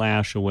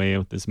slash away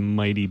with this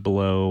mighty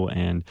blow,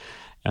 and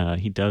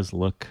he does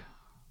look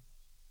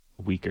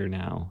weaker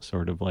now,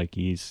 sort of like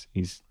he's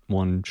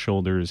one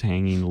shoulder is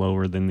hanging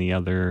lower than the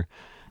other.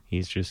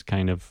 He's just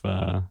kind of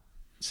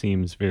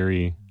seems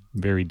very,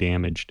 very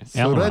damaged.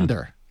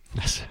 Surrender.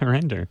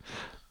 Surrender.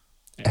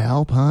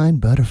 Alpine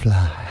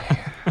butterfly.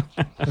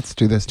 Let's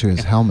do this to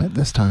his helmet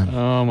this time.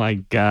 Oh my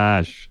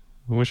gosh.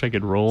 I wish I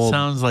could roll.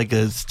 Sounds like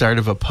a start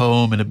of a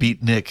poem in a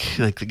beatnik,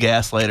 like the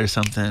Gaslight or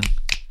something.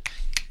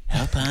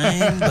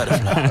 Alpine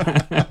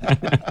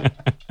butterfly.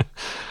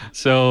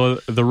 So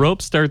the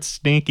rope starts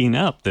snaking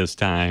up this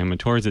time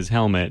towards his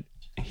helmet.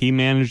 He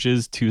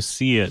manages to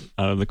see it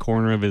out of the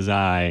corner of his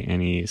eye,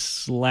 and he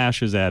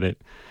slashes at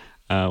it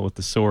with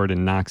the sword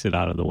and knocks it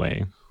out of the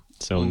way.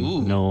 So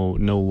Ooh.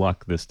 no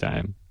luck this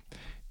time.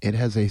 It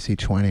has AC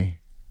 20.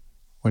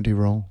 What do you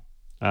roll?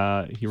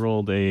 He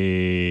rolled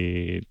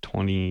a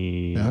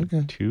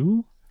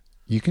 22?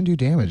 You can do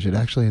damage. It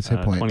actually has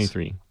hit points.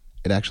 23.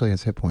 It actually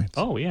has hit points.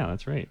 Oh, yeah,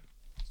 that's right.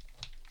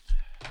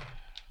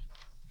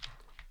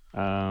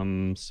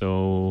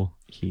 So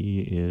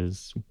he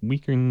is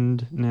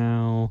weakened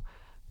now,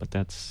 but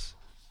that's,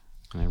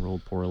 I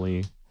rolled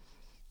poorly.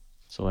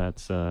 So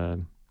that's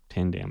 10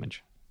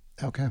 damage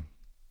Okay.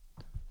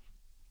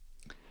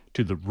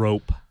 to the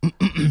rope.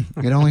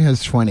 It only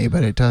has 20,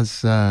 but it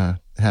does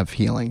have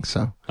healing,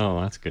 so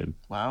Oh, that's good.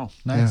 Wow.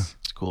 Nice.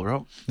 It's a cool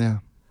rope. yeah.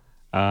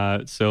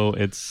 So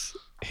it's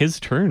his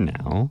turn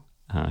now.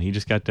 He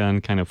just got done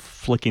kind of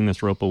flicking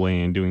this rope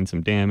away and doing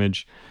some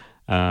damage.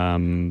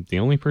 The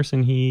only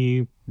person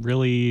he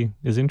really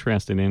is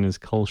interested in is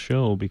Cull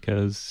Show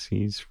because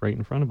he's right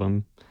in front of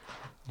him.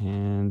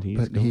 And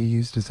he's But he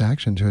used his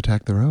action to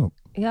attack the rope.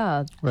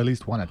 Yeah, Or at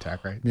least one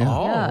attack, right? Yeah.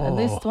 yeah. At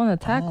least one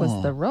attack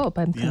was the rope.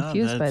 I'm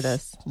confused by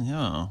that's- this.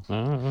 Yeah.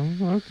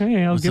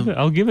 Okay,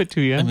 I'll give it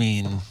to you. I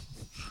mean,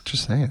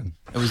 Just saying.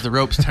 it was the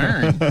rope's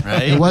turn,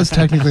 right? It was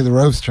technically the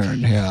rope's turn,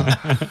 yeah.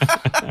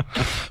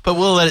 But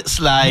we'll let it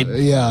slide.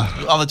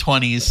 Yeah. All the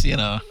 20s, you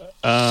know.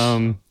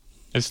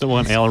 I just don't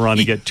want Aileron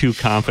to get too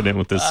confident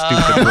with this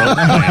stupid rope.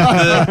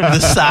 The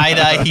side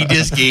eye he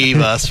just gave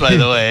us, by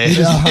the way.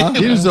 Yeah.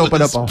 You just open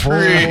up a whole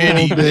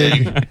pretty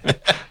big.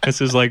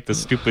 This is like the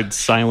stupid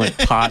silent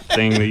pot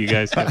thing that you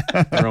guys kept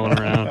throwing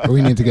around.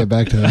 We need to get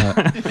back to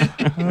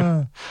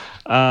that.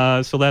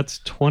 So that's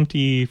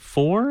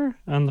 24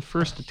 on the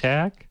first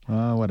attack.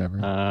 Whatever.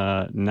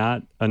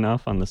 Not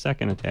enough on the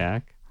second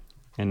attack,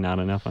 and not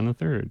enough on the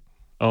third.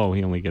 Oh,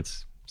 he only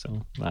gets,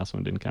 so last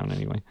one didn't count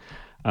anyway.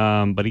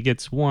 But he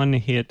gets one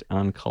hit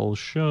on Cull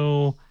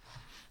Show,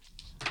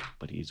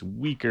 but he's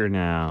weaker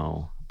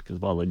now because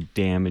of all the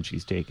damage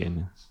he's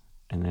taken,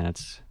 and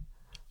that's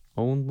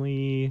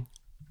only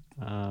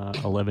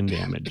 11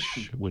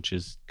 damage, which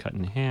is cut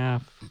in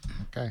half.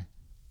 Okay.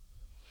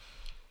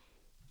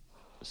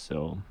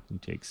 So you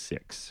take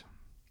 6.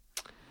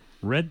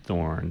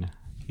 Redthorn,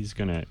 he's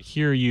going to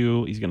hear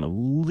you. He's going to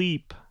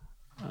leap,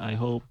 I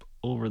hope,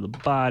 over the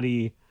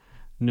body.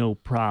 No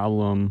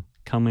problem.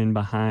 Come in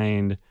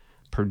behind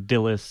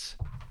Perdillus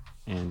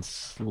and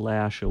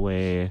slash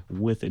away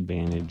with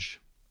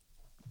advantage.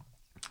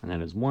 And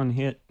that is 1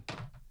 hit,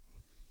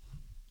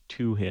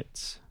 2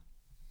 hits.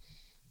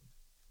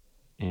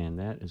 And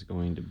that is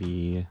going to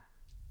be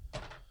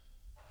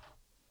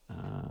 8,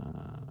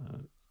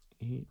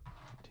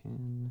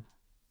 10,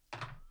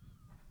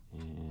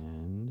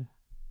 and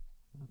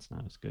that's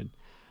not as good.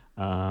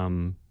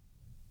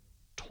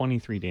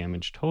 23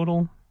 damage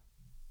total.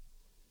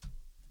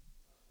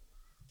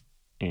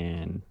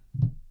 And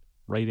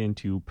right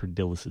into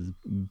Perdillus's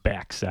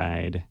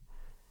backside.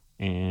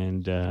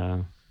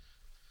 And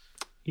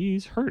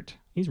he's hurt.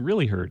 He's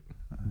really hurt.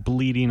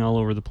 Bleeding all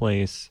over the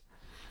place.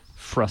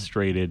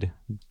 Frustrated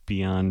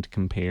beyond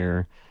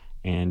compare.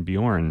 And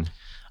Bjorn.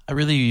 I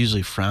really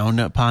usually frown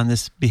upon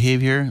this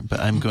behavior, but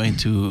I'm going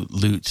to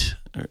loot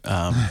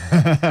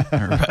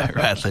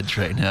Ratledge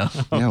right now.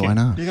 Yeah, why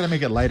not? You got to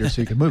make it lighter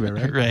so you can move it,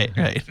 right?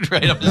 Right.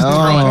 I'm just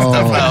throwing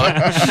stuff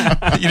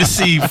out. You just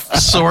see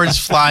swords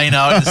flying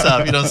out and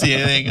stuff. You don't see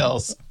anything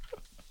else.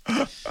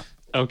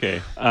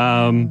 Okay.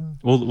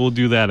 We'll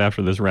do that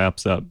after this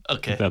wraps up.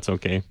 Okay. If that's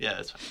okay. Yeah,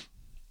 that's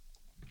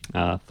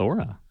fine.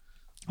 Thora.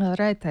 All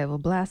right, I will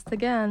blast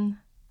again.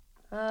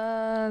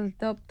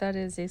 Nope, that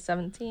is a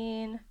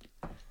 17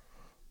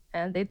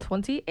 and a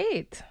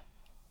 28.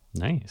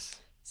 Nice.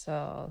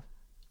 So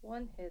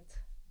 1 hit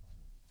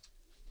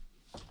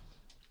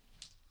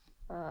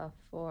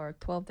for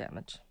 12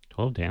 damage.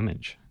 12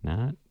 damage.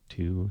 Not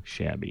too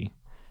shabby.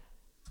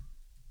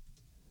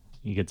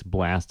 He gets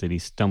blasted. He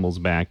stumbles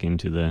back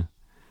into the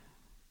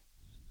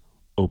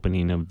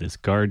opening of this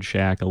guard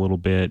shack a little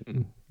bit.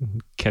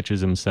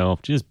 Catches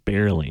himself just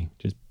barely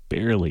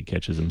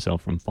catches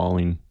himself from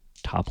falling,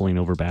 toppling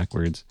over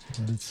backwards.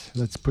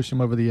 Let's push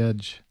him over the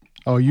edge.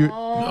 Oh, you.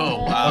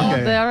 Oh, wow.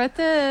 Okay. There it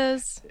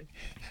is.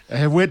 I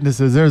have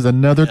witnesses. There's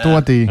another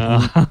 20.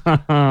 I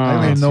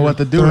don't even know what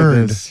to do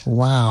with this.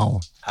 Wow.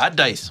 Hot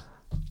dice.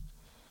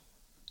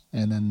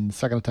 And then the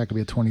second attack will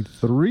be a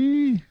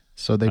 23.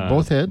 So they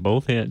both hit.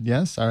 Both hit.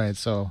 Yes. All right.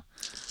 So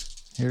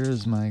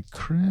here's my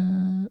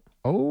crit.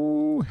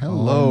 Oh,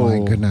 hello. Oh,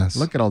 my goodness.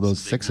 Look at all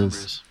those Big 6s.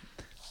 numbers.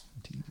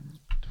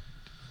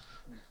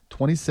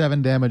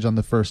 27 damage on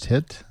the first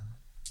hit.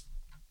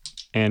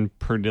 And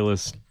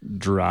Perdillus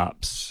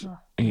drops.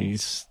 He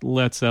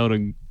lets out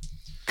a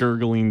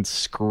gurgling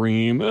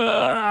scream.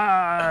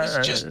 I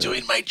was just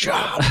doing my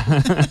job.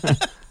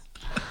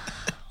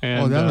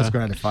 And, Oh, that was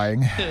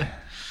gratifying.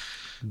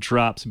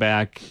 drops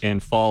back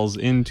and falls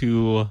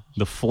into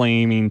the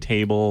flaming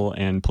table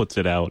and puts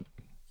it out.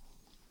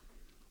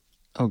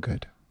 Oh,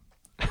 good.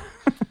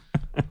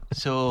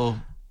 So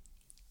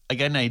I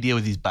got an idea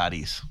with these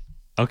bodies.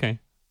 Okay.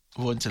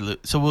 I want to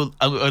loot. So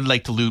I would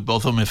like to loot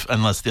both of them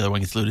unless the other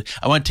one gets looted.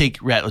 I want to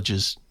take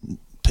Ratledge's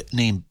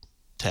name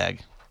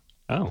tag.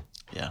 Oh.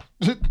 Yeah.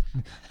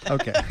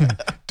 Okay.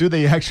 Do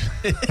they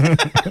actually?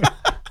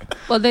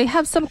 Well, they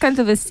have some kind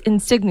of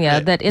insignia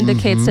that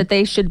indicates that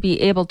they should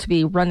be able to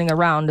be running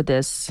around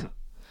this.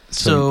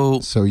 So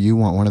you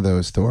want one of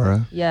those,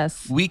 Thora?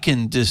 Yes. we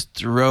can just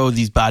throw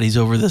these bodies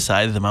over the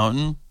side of the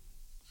mountain.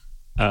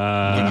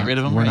 Get rid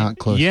of them. We're right? not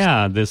close.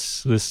 Yeah,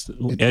 this edge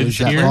Is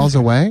that here. falls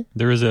away?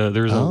 There's a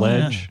Oh,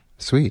 ledge.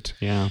 Sweet.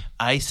 Yeah.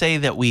 I say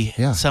that we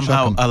shock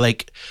somehow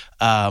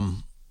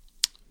 'em.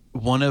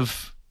 One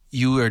of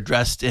you are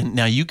dressed in.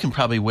 Now you can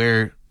probably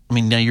wear. I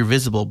mean, now you're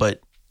visible, but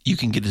you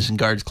can get this in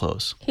guard's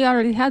clothes. He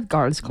already had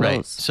guards clothes.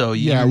 Right. So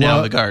you're Yeah, now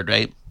well- the guard,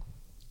 right?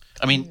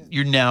 I mean,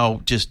 you're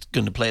now just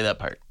going to play that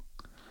part.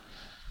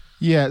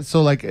 Yeah.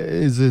 So, like,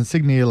 is the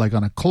insignia like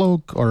on a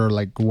cloak or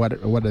like what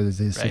is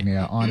the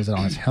insignia on? Is it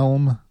on his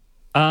helm?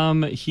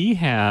 He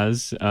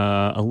has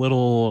a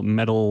little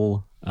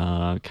metal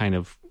kind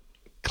of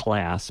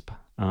clasp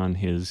on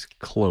his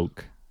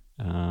cloak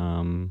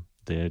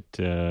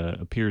that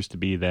appears to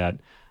be that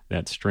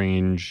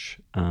strange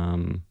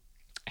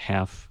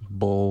half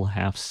bull,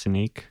 half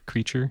snake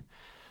creature,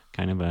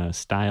 kind of a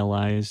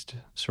stylized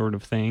sort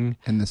of thing.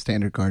 And the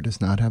standard guard does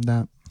not have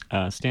that?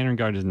 Standard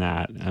guard is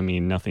not. I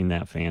mean, nothing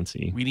that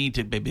fancy. We need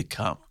to maybe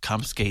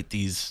confiscate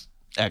these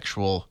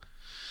actual,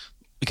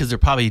 because they're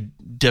probably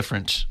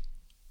different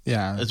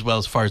Yeah. as well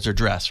as far as their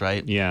dress,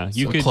 right? Yeah,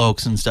 You could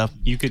cloaks and stuff.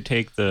 You could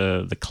take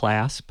the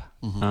clasp,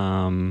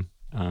 and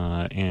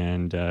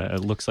it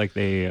looks like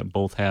they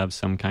both have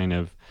some kind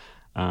of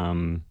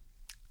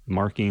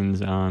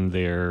markings on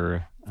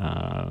their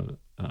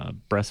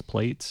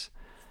breastplates.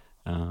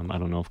 I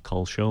don't know if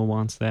Kulsho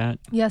wants that.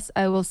 Yes,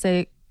 I will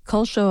say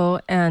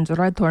Kulsho and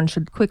Redthorn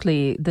should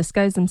quickly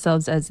disguise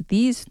themselves as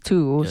these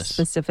two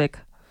specific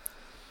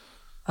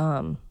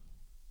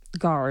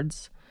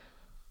guards.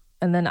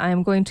 And then I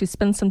am going to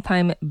spend some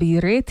time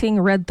berating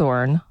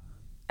Redthorn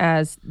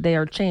as they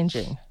are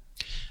changing.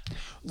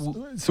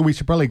 So we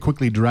should probably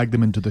quickly drag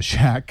them into the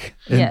shack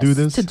and do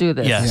this. To do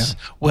this. Yes.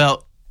 Yeah.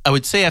 Well, I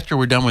would say after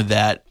we're done with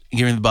that,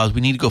 giving the balls,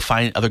 we need to go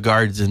find other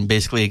guards and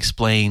basically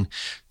explain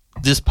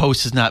this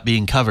post is not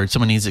being covered.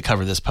 Someone needs to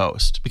cover this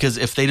post, because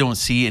if they don't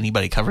see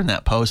anybody covering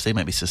that post, they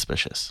might be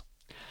suspicious.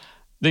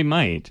 They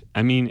might.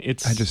 I mean,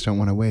 it's. I just don't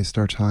want to waste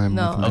our time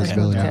No, with I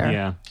invisibility. don't care.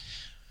 Yeah.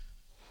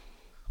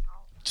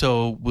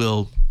 So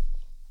we'll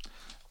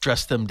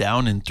dress them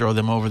down and throw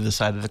them over the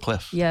side of the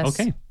cliff. Yes.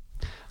 Okay.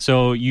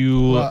 So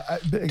you Well,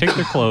 take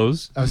their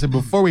clothes. I would say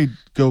before we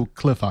go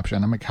cliff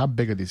option, I'm like, how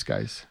big are these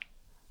guys?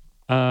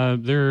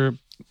 They're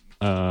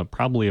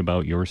probably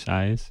about your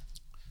size.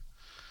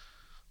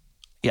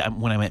 Yeah,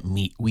 when I meant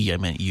I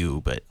meant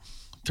you, but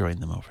throwing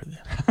them over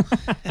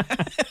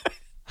there.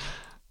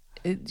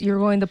 You're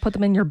going to put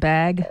them in your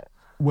bag?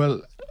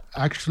 Well,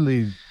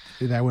 actually,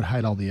 that would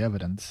hide all the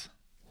evidence.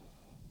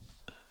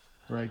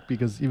 Right?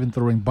 Because even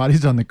throwing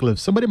bodies on the cliff,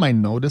 somebody might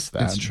notice that.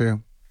 That's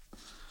true.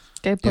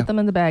 Okay, put Yeah. them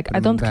in the bag. Put I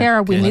them in don't the bag.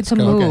 care. We Okay, need let's to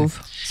go. Okay.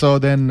 move. So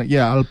then,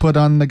 yeah, I'll put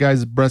on the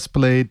guy's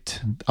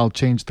breastplate. I'll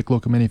change the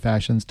cloak of many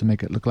fashions to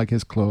make it look like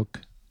his cloak.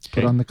 Put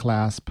Okay. on the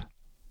clasp.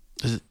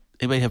 Does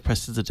anybody have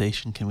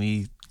prestidigitation? Can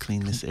we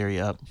clean this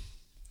area up?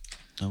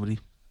 Nobody?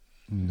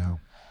 No.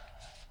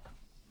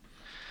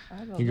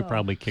 You could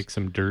probably kick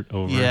some dirt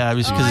over. Yeah,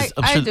 because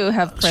I do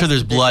have I'm sure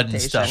there's blood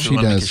and stuff. prestidigitation. We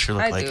wanna make does. it sure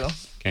look I like. do.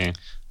 Okay.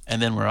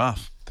 And then we're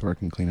off. Thor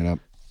can clean it up.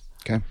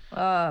 Okay.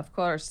 Of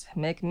course.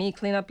 Make me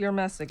clean up your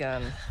mess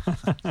again.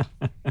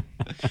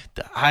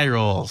 The eye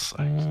rolls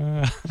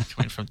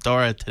coming from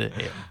Thora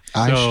today.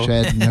 I So-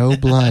 shed no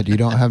blood. You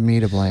don't have me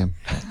to blame.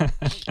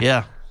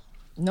 Yeah.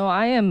 No,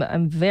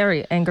 I'm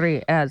very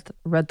angry at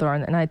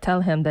Redthorn, and I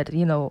tell him that,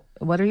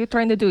 what are you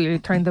trying to do? You're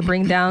trying to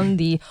bring down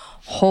the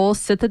whole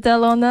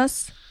citadel on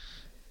us?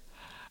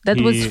 That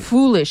was He-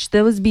 foolish.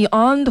 That was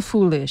beyond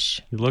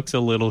foolish. He looks a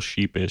little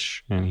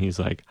sheepish, and he's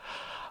like,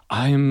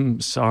 "I'm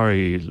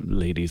sorry,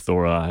 Lady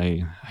Thora.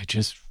 I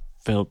just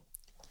felt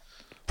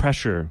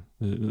pressure.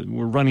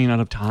 We're running out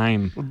of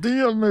time."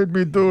 Dia made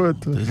me do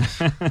it.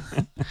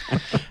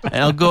 And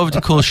I'll go over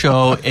to Cool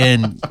Show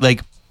and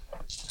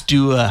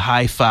do a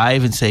high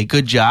five and say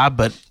good job,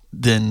 but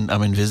then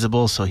I'm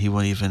invisible, so he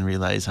won't even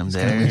realize I'm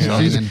there. leave So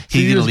you he's hanging. So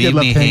you gonna just get leave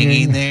me left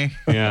hanging hanging. there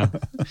Yeah.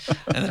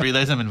 and then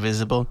realize I'm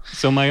invisible.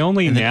 So my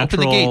only And then open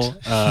the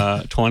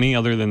natural 20,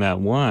 other than that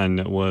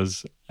one,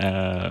 was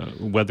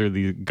whether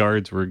the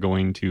guards were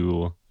going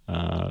to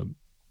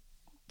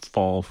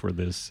fall for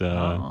this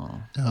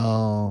Oh,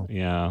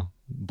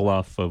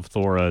 bluff of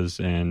Thora's,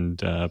 and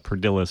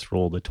Perdilis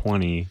rolled a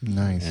 20.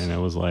 nice. And it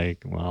was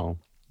like, well,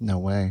 No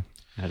way.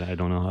 I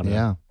don't know how to.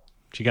 Yeah.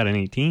 She got an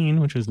 18,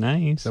 which was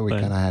nice. So we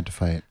but- kind of had to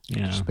fight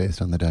Yeah. just based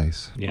on the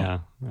dice. Yeah,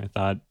 I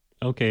thought,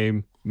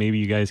 okay, maybe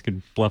you guys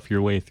could bluff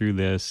your way through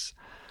this.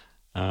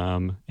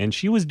 And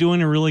she was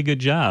doing a really good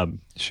job.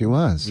 She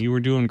was. You were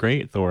doing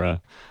great,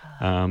 Thora.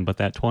 But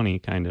that 20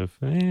 kind of,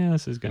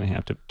 this is going to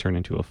have to turn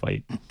into a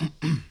fight.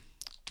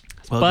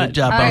 Well, But- good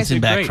job All right. bouncing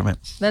back Great. from it.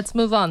 Let's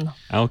move on.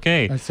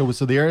 Okay, Right, so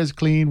the air is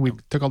clean. We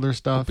took all their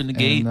stuff. Open the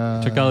gate.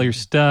 and, took all your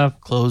stuff,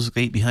 Close the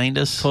gate behind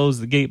us.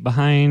 closed the gate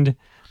behind.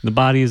 The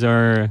bodies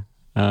are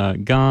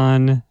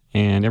gone,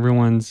 and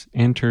everyone's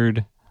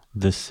entered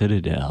the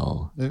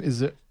Citadel.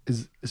 Is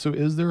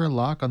there a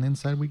lock on the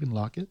inside? We can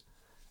lock it.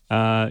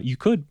 You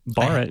could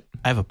bar it.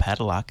 I have a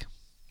padlock.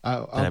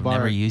 I'll I've bar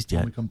never it used when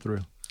yet. we come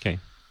through. Okay.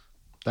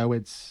 That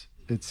way,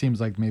 it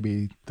seems like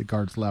maybe the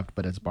guards left,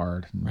 but it's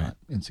barred and Right. not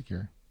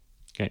insecure.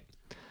 Okay.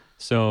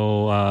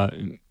 So,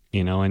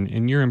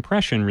 and your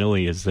impression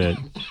really is that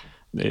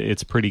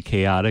it's pretty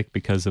chaotic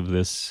because of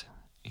this,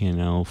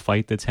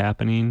 fight that's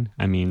happening.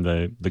 I mean,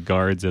 the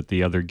guards at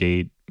the other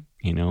gate,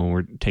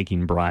 were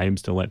taking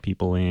bribes to let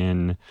people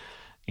in,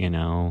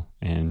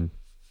 and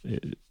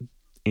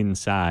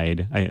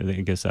inside, I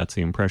guess that's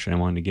the impression I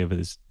wanted to give,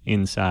 is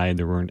inside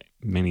there weren't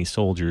many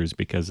soldiers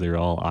because they're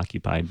all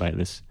occupied by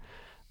this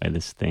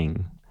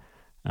thing,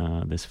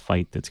 this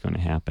fight that's going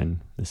to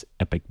happen, this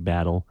epic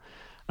battle.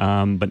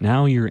 But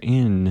now you're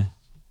in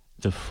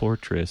the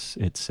fortress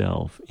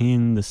itself,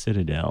 in the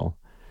Citadel.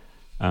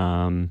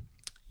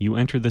 You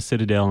enter the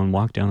Citadel and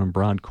walk down a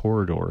broad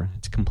corridor.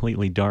 It's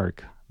completely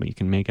dark, but you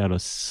can make out a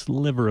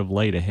sliver of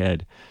light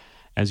ahead.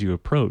 As you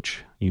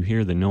approach, you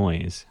hear the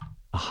noise.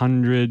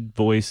 100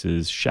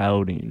 voices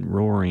shouting,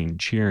 roaring,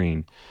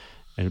 cheering.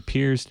 It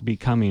appears to be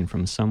coming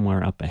from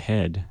somewhere up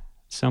ahead,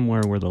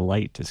 somewhere where the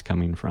light is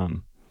coming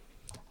from.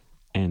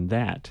 And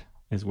that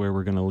is where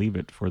we're going to leave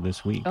it for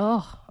this week.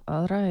 Oh,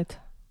 all right.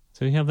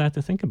 So you have that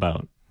to think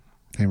about.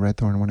 Hey,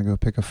 Redthorn, want to go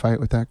pick a fight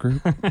with that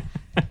group?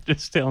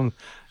 Just tell them,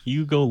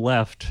 you go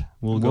left,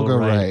 we'll We'll go go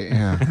right.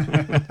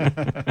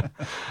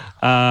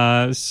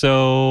 Yeah.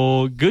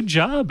 So good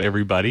job,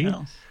 everybody.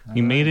 Yeah.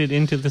 You made it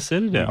into the We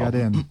Citadel. got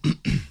in.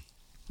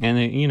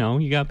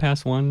 And, you got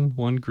past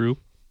one group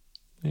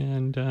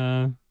and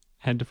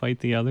had to fight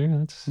the other.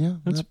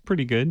 That's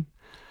pretty good.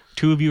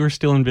 2 of you are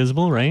still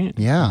invisible, right?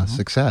 Yeah.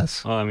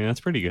 Success. Oh, I mean, that's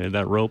pretty good.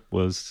 That rope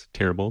was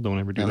terrible. Don't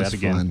ever do that was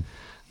again.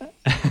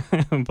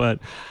 fun. But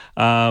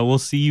we'll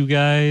see you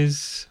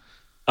guys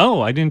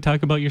Oh, I didn't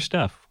talk about your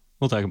stuff.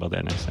 We'll talk about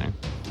that next time.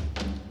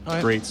 All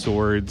right. Great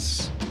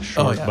swords,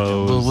 short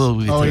bows. We'll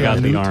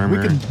got the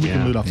armor. We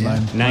can loot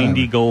offline.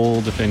 90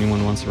 gold if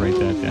anyone wants to write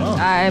that down.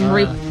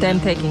 I'm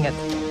taking it.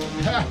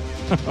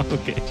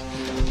 Okay.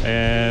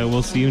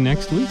 We'll see you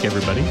next week,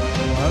 everybody.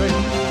 All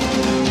right.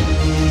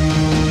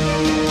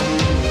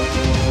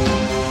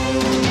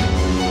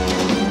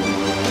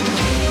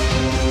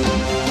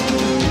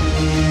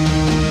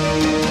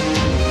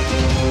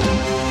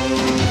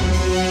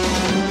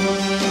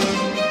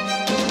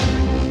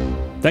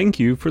 Thank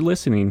you for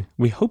listening.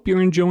 We hope you're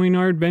enjoying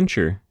our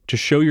adventure. To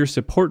show your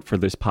support for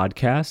this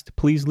podcast,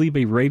 please leave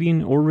a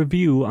rating or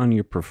review on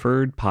your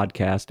preferred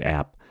podcast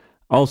app.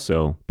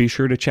 Also, be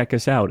sure to check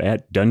us out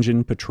at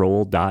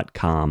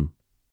dungeonpatrol.com.